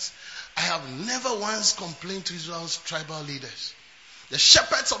Israelites, I have never once complained to Israel's tribal leaders. The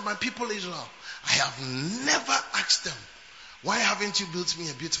shepherds of my people Israel, I have never asked them, why haven't you built me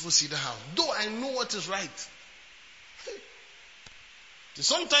a beautiful cedar house? Though I know what is right.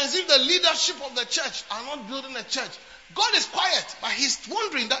 Sometimes if the leadership of the church are not building a church, God is quiet, but he's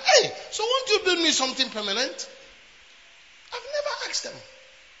wondering that, hey, so won't you build me something permanent? I've never asked them.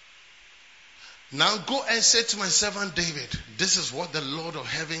 Now go and say to my servant David, this is what the Lord of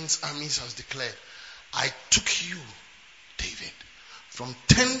heaven's armies has declared. I took you, David, from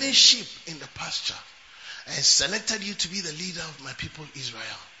tending sheep in the pasture and selected you to be the leader of my people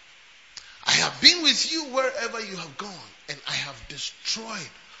Israel. I have been with you wherever you have gone, and I have destroyed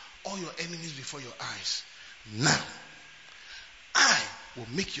all your enemies before your eyes. Now, I will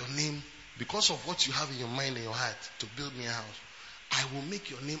make your name, because of what you have in your mind and your heart to build me a house, I will make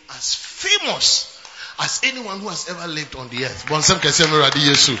your name as famous as anyone who has ever lived on the earth. Bonsam Kesem Radi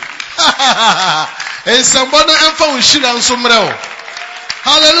Yesu. And somebody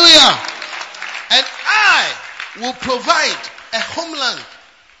hallelujah. And I will provide a homeland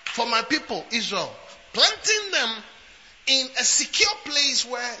for my people, Israel, planting them in a secure place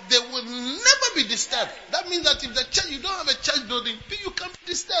where they will never be disturbed. That means that if the church, you don't have a church building, you can't be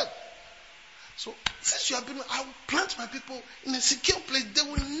disturbed. So, since you have been, I will plant my people in a secure place. They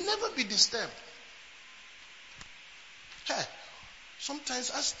will never be disturbed. Hey, sometimes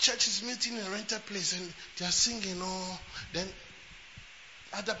as churches meeting in a rented place and they are singing, then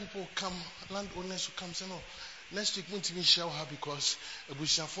other people come, landowners who come say, no, next week won't even share her because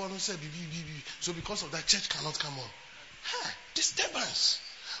so because of that, church cannot come on. Hey, disturbance.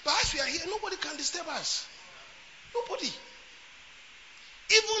 But as we are here, nobody can disturb us. Nobody.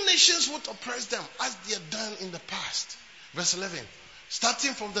 Evil nations would oppress them as they have done in the past. Verse 11.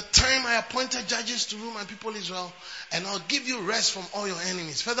 Starting from the time I appointed judges to rule my people Israel, and I'll give you rest from all your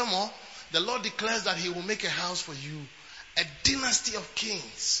enemies. Furthermore, the Lord declares that he will make a house for you, a dynasty of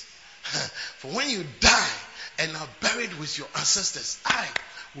kings. For when you die and are buried with your ancestors, I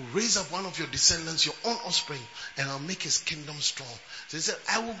will raise up one of your descendants, your own offspring, and I'll make his kingdom strong. So he said,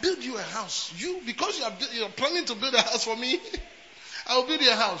 I will build you a house. You, because you're planning to build a house for me, I will build you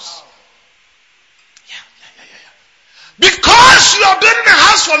a house. Yeah. Because you are building a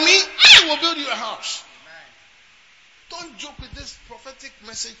house for me, I will build you a house. Don't joke with this prophetic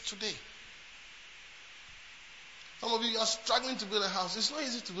message today. Some of you are struggling to build a house. It's not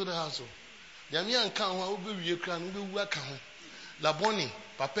easy to build a house. Laboni,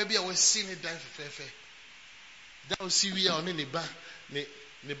 papa bi a we see ne dan fefefe. Da o si wi a one ne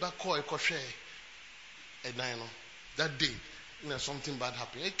ba call e kohwe e dan no. That day, something bad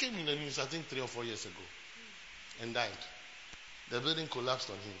happened. It came in the news I think 3 or 4 years ago and died. The building collapsed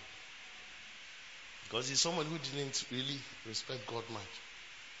on him. Because he's someone who didn't really respect God much.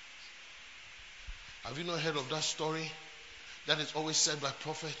 Have you not heard of that story that is always said by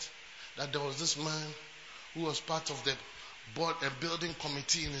prophet, that there was this man who was part of the board, a building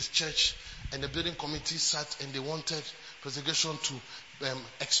committee in his church, and the building committee sat and they wanted Persecution to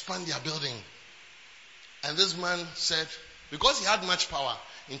expand their building. And this man said, because he had much power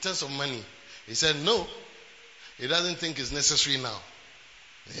in terms of money, he said, no, he doesn't think it's necessary now.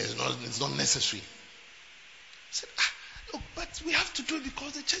 It's not necessary. He said, look, but we have to do it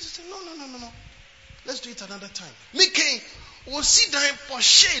because the church said, no. Let's do it another time. Mickey, we'll see dying for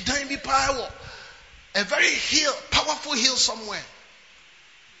shade, dying be power. A very powerful hill somewhere.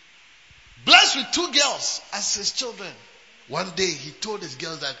 Blessed with 2 girls as his children. One day he told his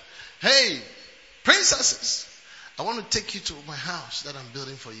girls that, hey, princesses, I want to take you to my house that I'm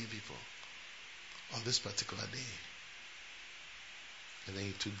building for you people on this particular day. And then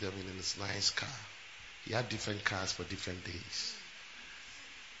he took them in this nice car. He had different cars for different days.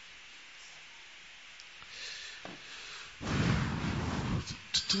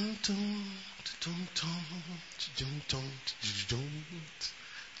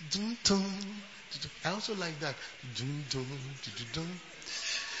 I also like that.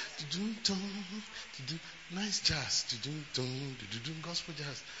 Nice jazz. Gospel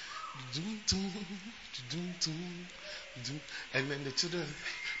jazz. And then the children,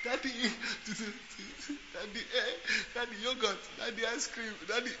 Daddy yogurt, Daddy ice cream,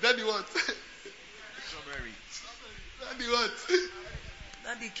 Daddy what? Strawberry. Daddy what?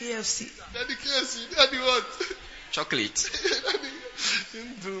 Daddy KFC. Daddy what? Chocolate.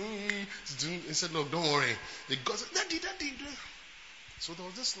 He said, look, don't worry. They got Daddy. So there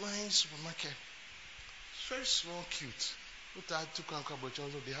was this nice supermarket. Very small, cute. They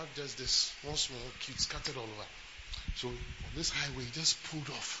have just this one small, cute, scattered all over. So on this highway, just pulled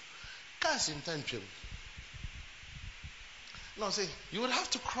off. Cars in time. Now say, you would have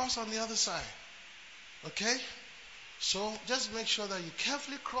to cross on the other side. Okay? So just make sure that you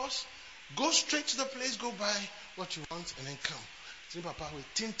carefully cross. Go straight to the place, go buy what you want, and then come. See, Papa, we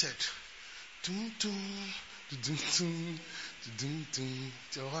tinted. So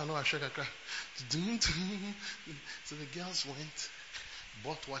the girls went,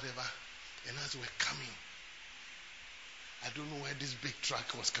 bought whatever, and as we were coming, I don't know where this big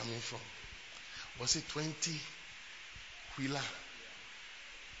truck was coming from. Was it 20-wheeler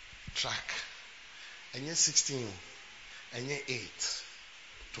truck? And yet 16, and yet 8,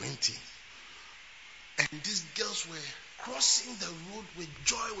 20. And these girls were crossing the road with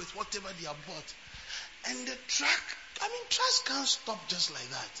joy with whatever they have bought. And the truck, trucks can't stop just like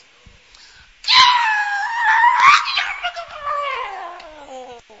that.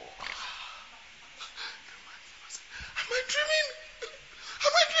 Am I dreaming?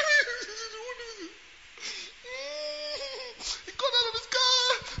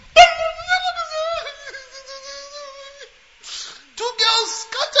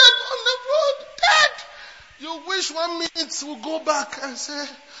 finish 1 minute, we'll go back and say,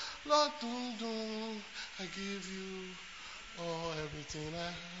 Lord, I give you everything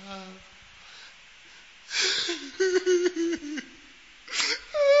I have.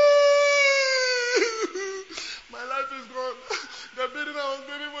 My life is gone. The building I was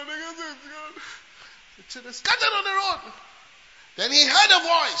building for niggas is gone. The children scattered on the road. Then he heard a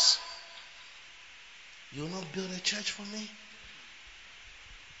voice. You will not build a church for me?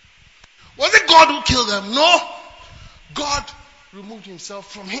 Was it God who killed them? No. God removed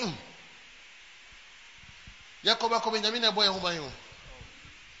himself from him. Yakoba kobe nyamina boy humba yo.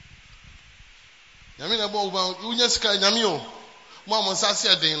 Nyamina boy humba unya sika nyamio. Mo amonsase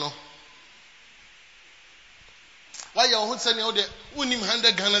aden no. Why you hu say ne o de unim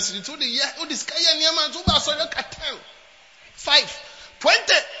 100 Ghana cedis to the year o de sika ya niam to ba so ka 10 5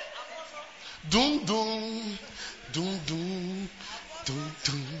 20 dum dum dum dum dum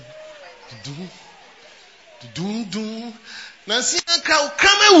dum dum dum. Nancy Anka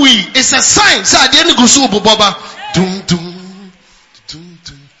come we. It's a sign. Say the end go so boba. Dum dum dum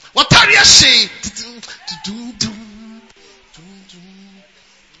dum. What are you saying? Dum dum dum dum.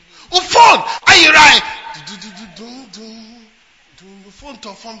 O phone. Are you right? Dum dum dum. The phone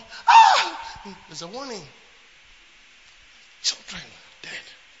to phone. There's a warning. Children dead.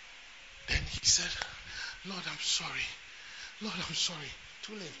 Then he said, Lord, I'm sorry. Lord, I'm sorry.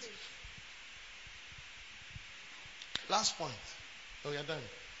 Too late. Last point. Oh, you're done.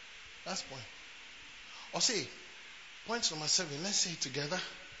 Last point. Or say, point number 7. Let's say it together.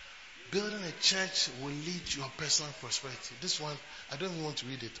 Building a church will lead to your personal prosperity. This one, I don't even want to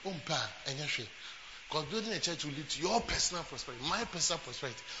read it. Because building a church will lead to your personal prosperity. My personal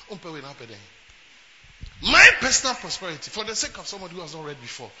prosperity. My personal prosperity. For the sake of somebody who has not read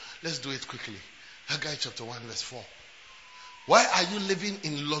before, let's do it quickly. Haggai chapter 1 verse 4. Why are you living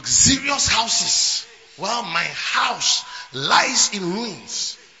in luxurious houses while my house lies in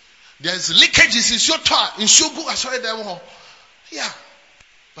ruins? There's leakages in Shota, in Shubu, I saw it there. Yeah.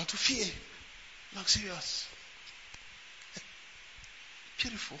 But to fear, luxurious.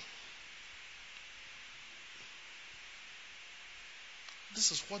 Beautiful.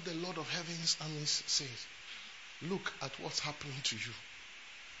 This is what the Lord of Heaven's armies says. Look at what's happening to you.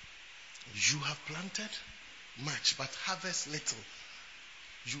 You have planted much, but harvest little.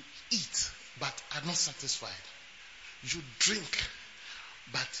 You eat, but are not satisfied. You drink,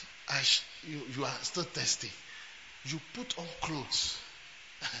 but you are still thirsty. You put on clothes,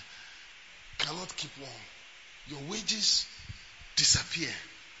 cannot keep warm. Your wages disappear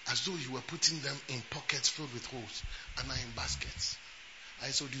as though you were putting them in pockets filled with holes and not in baskets. I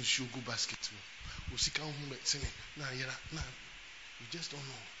saw this sugar basket. You just don't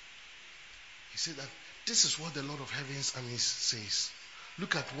know. He said that this is what the Lord of Heaven's armies says.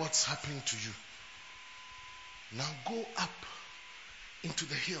 Look at what's happening to you. Now go up into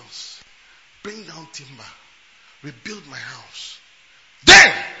the hills, bring down timber, rebuild my house.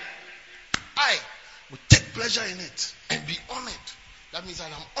 Then I will take pleasure in it and be honored. That means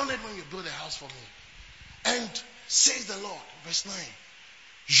that I'm honored when you build a house for me. And says the Lord, verse 9,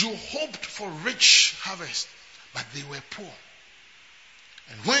 you hoped for rich harvest, but they were poor.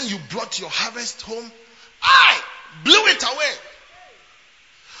 And when you brought your harvest home, I blew it away.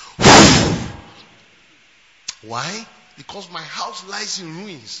 Why? Because my house lies in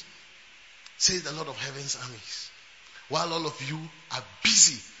ruins, says the Lord of Heaven's armies. While all of you are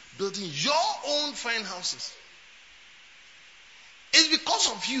busy building your own fine houses. It's because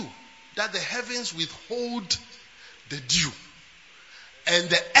of you that the heavens withhold the dew. And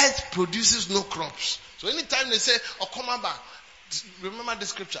the earth produces no crops. So anytime they say, oh, come on back, remember the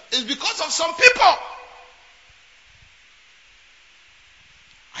scripture. It's because of some people.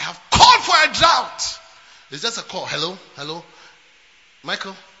 I have called for a drought. It's just a call. Hello? Hello?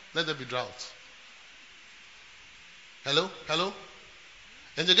 Michael, let there be drought. Hello? Hello?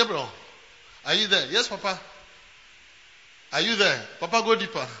 Angel Gabriel, are you there? Yes, Papa. Are you there? Papa, go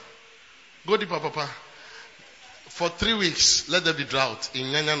deeper. Go deeper, Papa. For 3 weeks, let there be drought in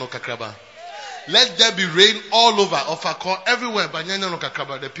Nyanya no Kakraba. Let there be rain all over Ofako, everywhere, but Nyanya no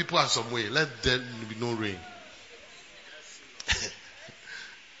Kakraba, the people are some way. Let there be no rain.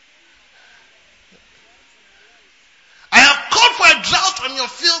 I have called for a drought on your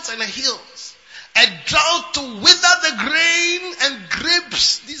fields and the hills. A drought to wither the grain and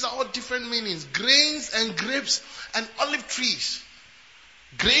grapes. These are all different meanings. Grains and grapes and olive trees.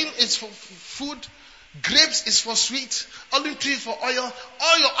 Grain is for food. Grapes is for sweet. Olive trees for oil.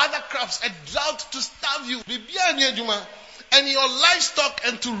 All your other crops. A drought to starve you. And your livestock,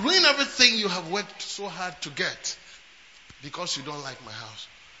 and to ruin everything you have worked so hard to get. Because you don't like my house.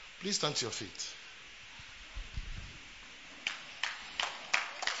 Please stand to your feet.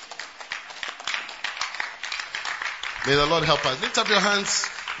 May the Lord help us. Lift up your hands.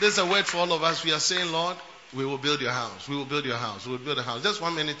 This is a word for all of us. We are saying, Lord, we will build your house. We will build your house. We will build a house. Just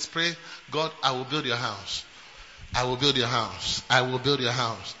 1 minute. Pray, God, I will build your house. I will build your house. I will build your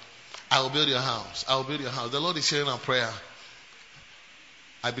house. I will build your house. I will build your house. The Lord is hearing our prayer.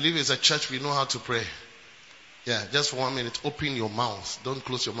 I believe it's a church we know how to pray. Yeah, just for 1 minute. Open your mouth. Don't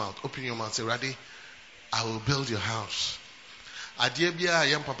close your mouth. Open your mouth. Say, ready? I will build your house. I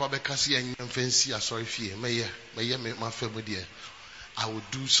will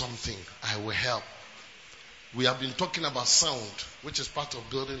do something. I will help. We have been talking about sound, which is part of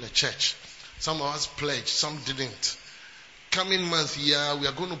building a church. Some of us pledged, some didn't. Coming month here, we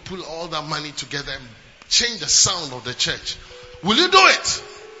are going to pull all that money together and change the sound of the church. Will you do it?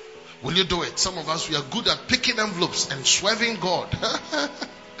 Will you do it? Some of us, we are good at picking envelopes and swerving God.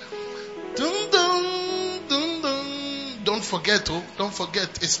 Dun, dun, dun, dun. Don't forget, don't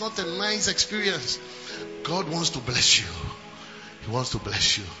forget. It's not a nice experience. God wants to bless you. He wants to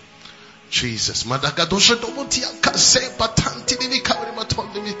bless you. Jesus. Madagadosha domotia kase patanti nimikabri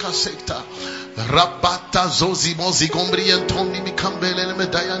maton nimikasekta. Rabata zozi mozi gombri anton nimikambele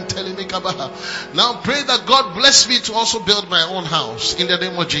medayan telimikabaha. Now pray that God bless me to also build my own house in the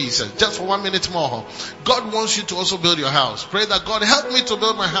name of Jesus. Just for 1 minute more. God wants you to also build your house. Pray that God help me to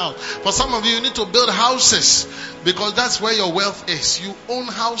build my house. For some of you, you need to build houses because that's where your wealth is. You own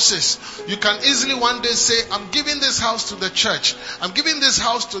houses. You can easily one day say, I'm giving this house to the church. I'm giving this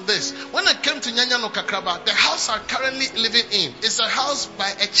house to this. When I came to Nyanyano Kakraba, the house I'm currently living in is a house by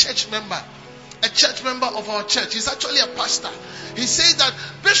a church member. A church member of our church. He's actually a pastor. He says that,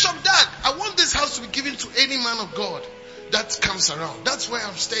 Bishop Dad, I want this house to be given to any man of God that comes around. That's where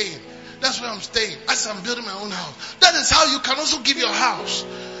I'm staying. That's where I'm staying. As I'm building my own house. That is how you can also give your house.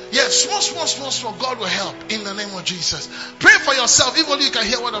 Yes, small. God will help in the name of Jesus. Pray for yourself, even though you can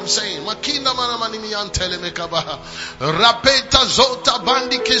hear what I'm saying.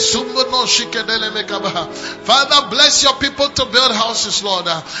 Father, bless your people to build houses, Lord.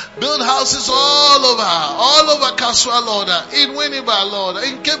 Build houses all over Kaswa, Lord. In Winneba, Lord.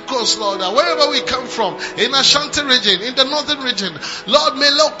 In Cape Coast, Lord. Wherever we come from. In Ashanti region. In the northern region. Lord,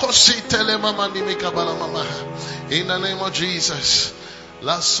 in the name of Jesus.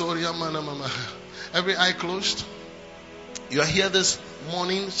 Every eye closed. You are here this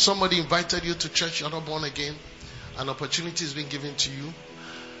morning. Somebody invited you to church. You are not born again. An opportunity has been given to you.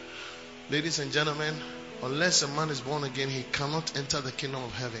 Ladies and gentlemen, unless a man is born again, he cannot enter the kingdom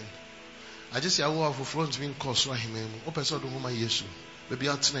of heaven. I just say, I will have front being cause right him. Open do homa Yesu. Baby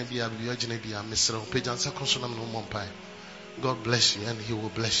atene bia baby agene bia mesra opejansa konsonam no mompai. God bless you and he will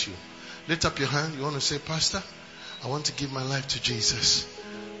bless you. Lift up your hand. You want to say, Pastor, I want to give my life to Jesus.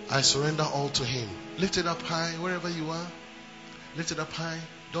 I surrender all to him. Lift it up high wherever you are. Lift it up high.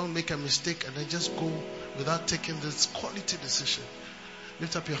 Don't make a mistake and then just go without taking this quality decision.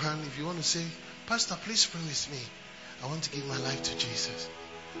 Lift up your hand if you want to say, Pastor, please pray with me. I want to give my life to Jesus.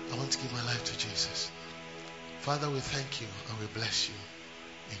 I want to give my life to Jesus. Father, we thank you and we bless you.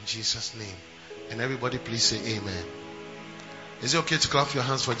 In Jesus' name. And everybody please say amen. Is it okay to clap your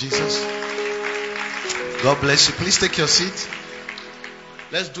hands for Jesus? God bless you. Please take your seat.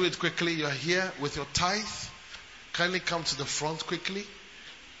 Let's do it quickly. You are here with your tithe. Kindly come to the front quickly.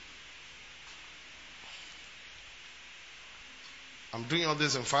 I'm doing all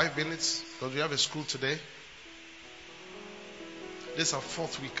this in 5 minutes because we have a school today. This is our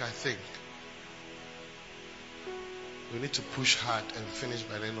 4th week, I think. We need to push hard and finish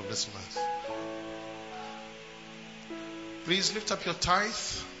by the end of this month. Please lift up your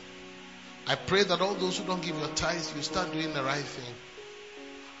tithe. I pray that all those who don't give your tithe, you start doing the right thing.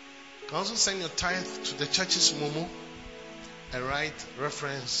 You can also send your tithe to the church's Momo and write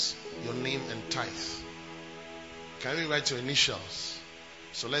reference your name and tithe. Can you write your initials?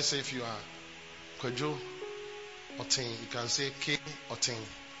 So let's say if you are Kwejo Oting, you can say K Oting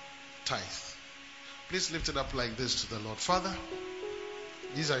tithe. Please lift it up like this to the Lord. Father,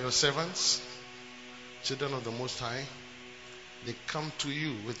 these are your servants, children of the Most High. They come to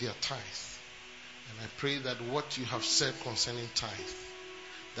you with their tithe. And I pray that what you have said concerning tithe,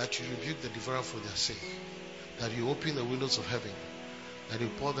 that you rebuke the devourer for their sake, that you open the windows of heaven, that you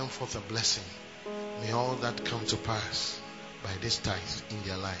pour them forth a blessing. May all that come to pass by this tithe in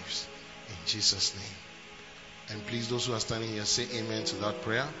their lives. In Jesus' name. And please, those who are standing here, say amen to that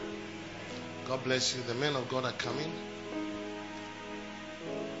prayer. God bless you. The men of God are coming.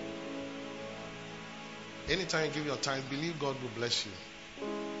 Anytime you give your time, believe God will bless you.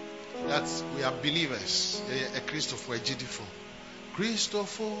 That's, we are believers. A Christopher, a Jidifo.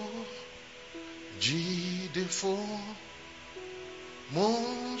 Christopher, Jidifo,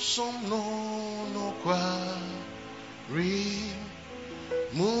 Monsom no kwa,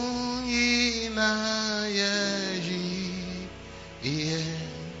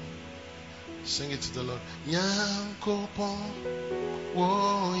 Sing it to the Lord. Nyankopon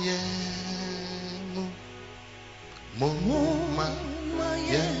wo ye mo ma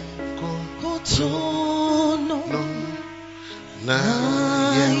ye ko no na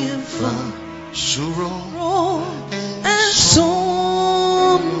ye fa suro and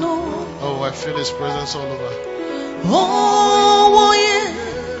so no. Oh, I feel His presence all over. Oh, yeah.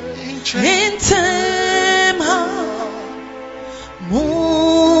 In time,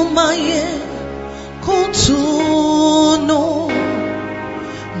 Muma ye kotuno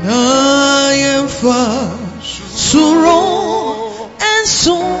na ye fa suro and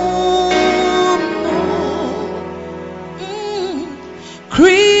sono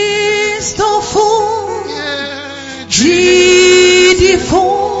Christopher Gidifo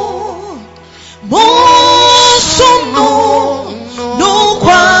Mosono no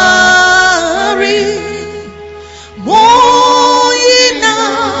quarry Moina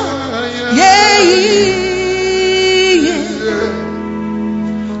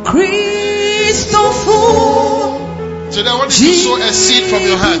Christopher. So I want you to sow a seed from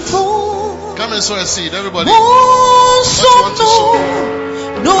your heart. Come and sow a seed, everybody. What you want to sow?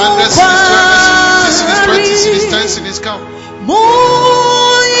 100 cedis, 20 cedis, 10 cedis, come.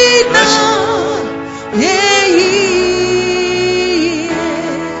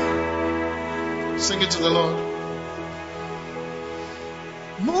 Sing it to the Lord.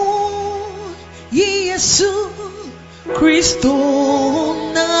 Yesu Christo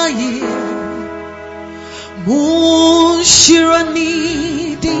naye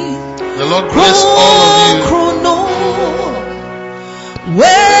The Lord bless all of you.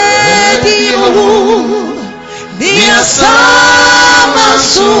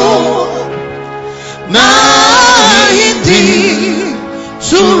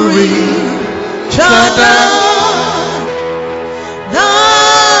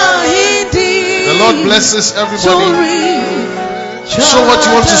 The Lord blesses everybody. Show what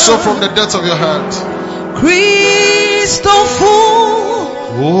you want to sow from the depths of your heart. Christopher,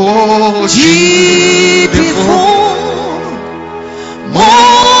 oh, beautiful,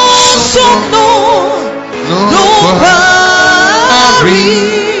 Mosono, no worry,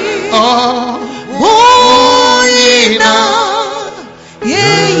 oh, Ina,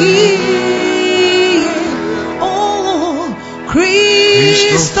 oh,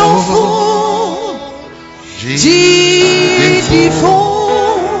 Christopher, beautiful.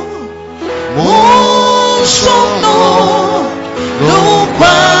 Mosono no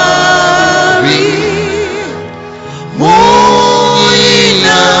quarry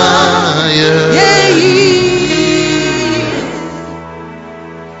Moina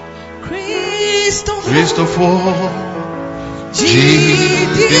Christopher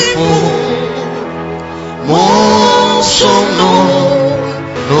Gidifo Mosono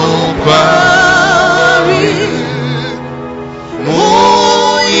no quarry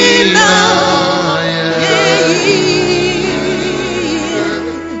Moina.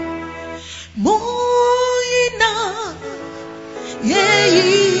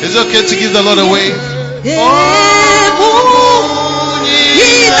 Is it okay to give the Lord a wave?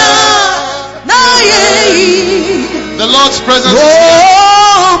 The Lord's presence is here.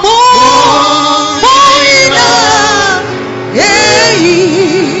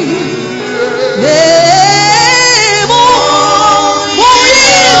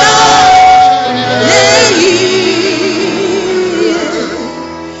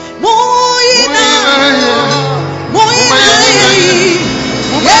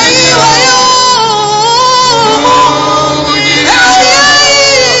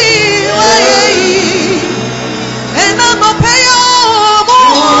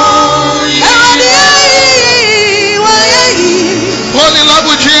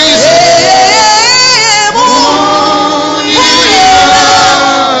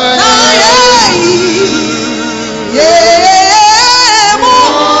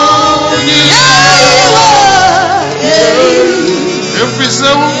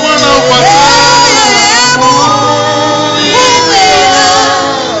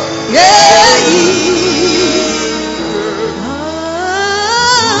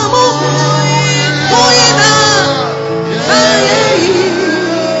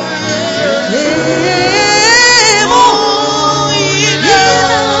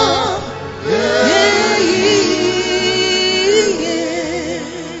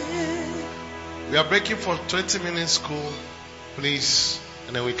 Breaking for 20 minutes school, please,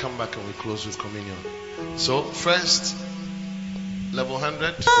 and then we come back and we close with communion. So first, level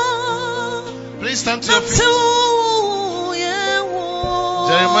 100. Please stand to your feet.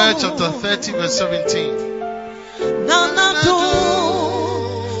 Jeremiah chapter 30 verse 17. Nanado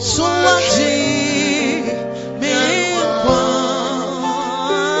Suwaji Mewa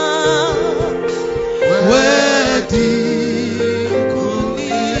Wedi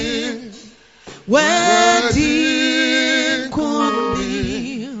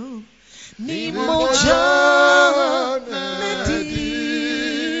Kuni Ni moja Wedi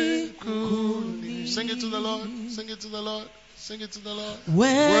Kuni. Sing it to the Lord. Sing it to the Lord. Sing it to the Lord.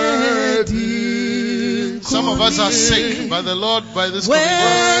 Wedi Some of us are sick, but the Lord, by this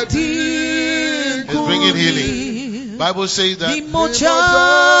communion, is bringing healing. Bible says that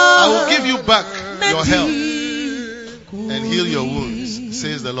I will give you back your health and heal your wounds,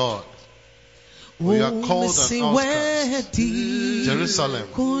 says the Lord. For you are called an outcast, Jerusalem,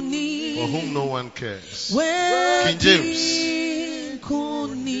 for whom no one cares. King James.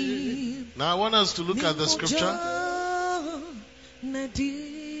 Now I want us to look at the scripture.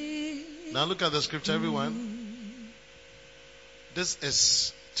 Now look at the scripture, everyone. This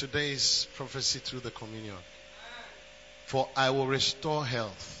is today's prophecy through the communion. For I will restore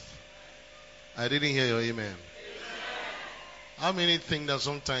health. I didn't hear your amen. How many think that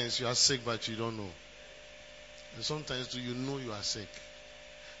sometimes you are sick but you don't know? And sometimes do you know you are sick?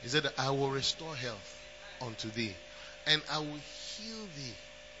 He said, I will restore health unto thee, and I will heal thee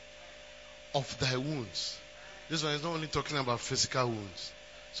of thy wounds. This one is not only talking about physical wounds.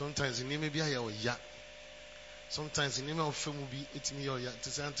 Sometimes in may be a ya. Sometimes in name of film will be it me or ya. To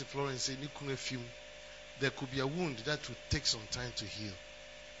say Auntie Florence say film. There could be a wound that would take some time to heal.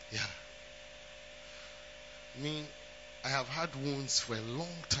 Yeah. Me, I have had wounds for a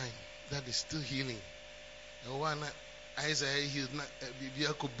long time that is still healing. I say healed.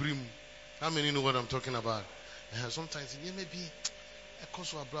 How many know what I'm talking about? Sometimes it may be a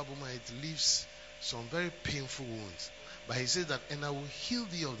cause of a brabuma. It leaves some very painful wounds. But he says that, and I will heal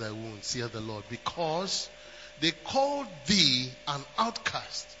thee of thy wounds, saith the Lord, because they called thee an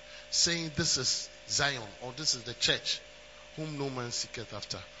outcast, saying, this is Zion, or this is the church, whom no man seeketh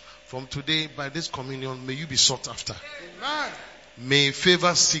after. From today, by this communion, may you be sought after. Amen. May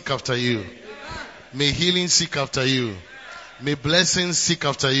favor seek after you. Amen. May healing seek after you. May blessings seek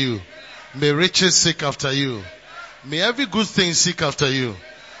after you. May riches seek after you. May every good thing seek after you.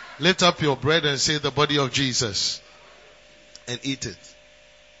 Lift up your bread and say the body of Jesus and eat it.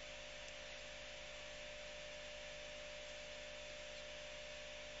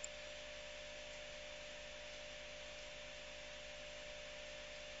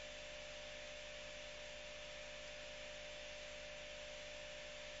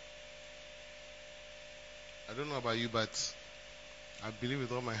 I don't know about you, but I believe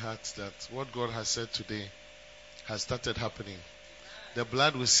with all my heart that what God has said today has started happening. The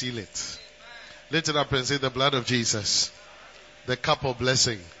blood will seal it. Lift it up and say the blood of Jesus. The cup of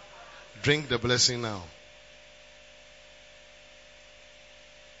blessing. Drink the blessing now.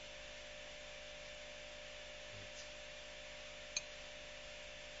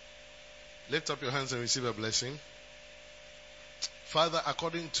 Lift up your hands and receive a blessing. Father,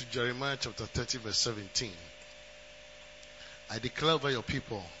 according to Jeremiah chapter 30 verse 17, I declare over your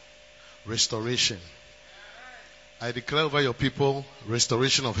people restoration. I declare over your people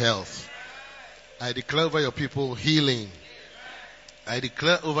restoration of health. I declare over your people healing. I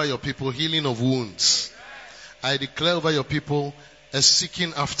declare over your people healing of wounds. I declare over your people a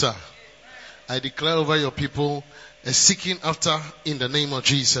seeking after. I declare over your people a seeking after in the name of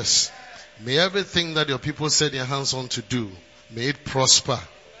Jesus. May everything that your people set their hands on to do, may it prosper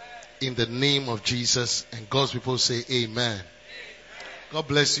in the name of Jesus. And God's people say amen. God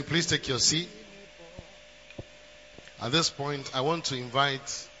bless you. Please take your seat. At this point, I want to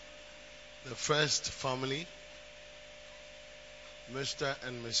invite the first family, Mr.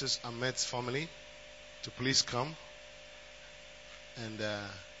 and Mrs. Ahmed's family, to please come. And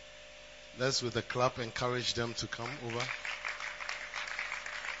let's with a clap encourage them to come over.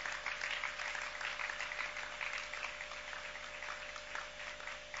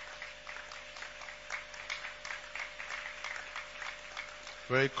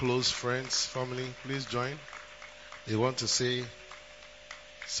 Very close friends, family, please join. They want to say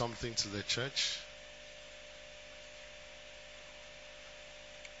something to the church.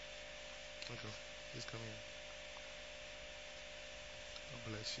 Okay, please come in. God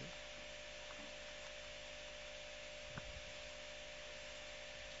bless you.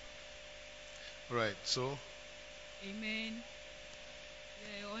 All right, so. Amen.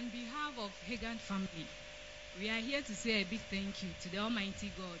 On behalf of Hagan family, we are here to say a big thank you to the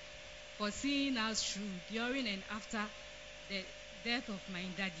Almighty God for seeing us through during and after the death of my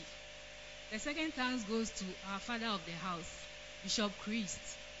daddy. The second thanks goes to our father of the house, Bishop Christ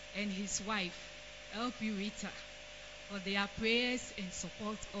and his wife, LP Rita, for their prayers and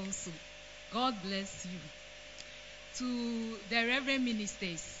support also. God bless you. To the Reverend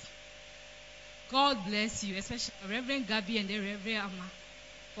Ministers, God bless you, especially Reverend Gabi and the Reverend Amma,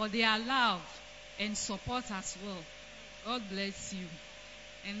 for their love and support as well. God bless you.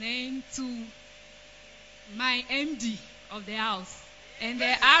 And then to my MD of the house and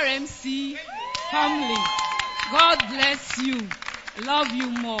the RMC family, God bless you. Love you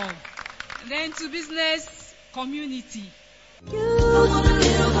more. And then to business community. I wanna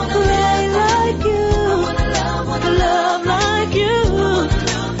live, wanna pray like you. I wanna love like you.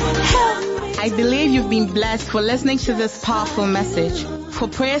 Help me. I believe you've been blessed for listening to this powerful message. For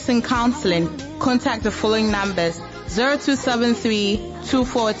prayers and counseling, contact the following numbers: 0273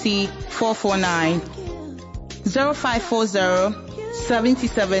 240 449, 0540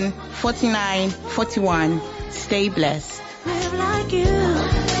 77 49 41. Stay blessed. Live like you.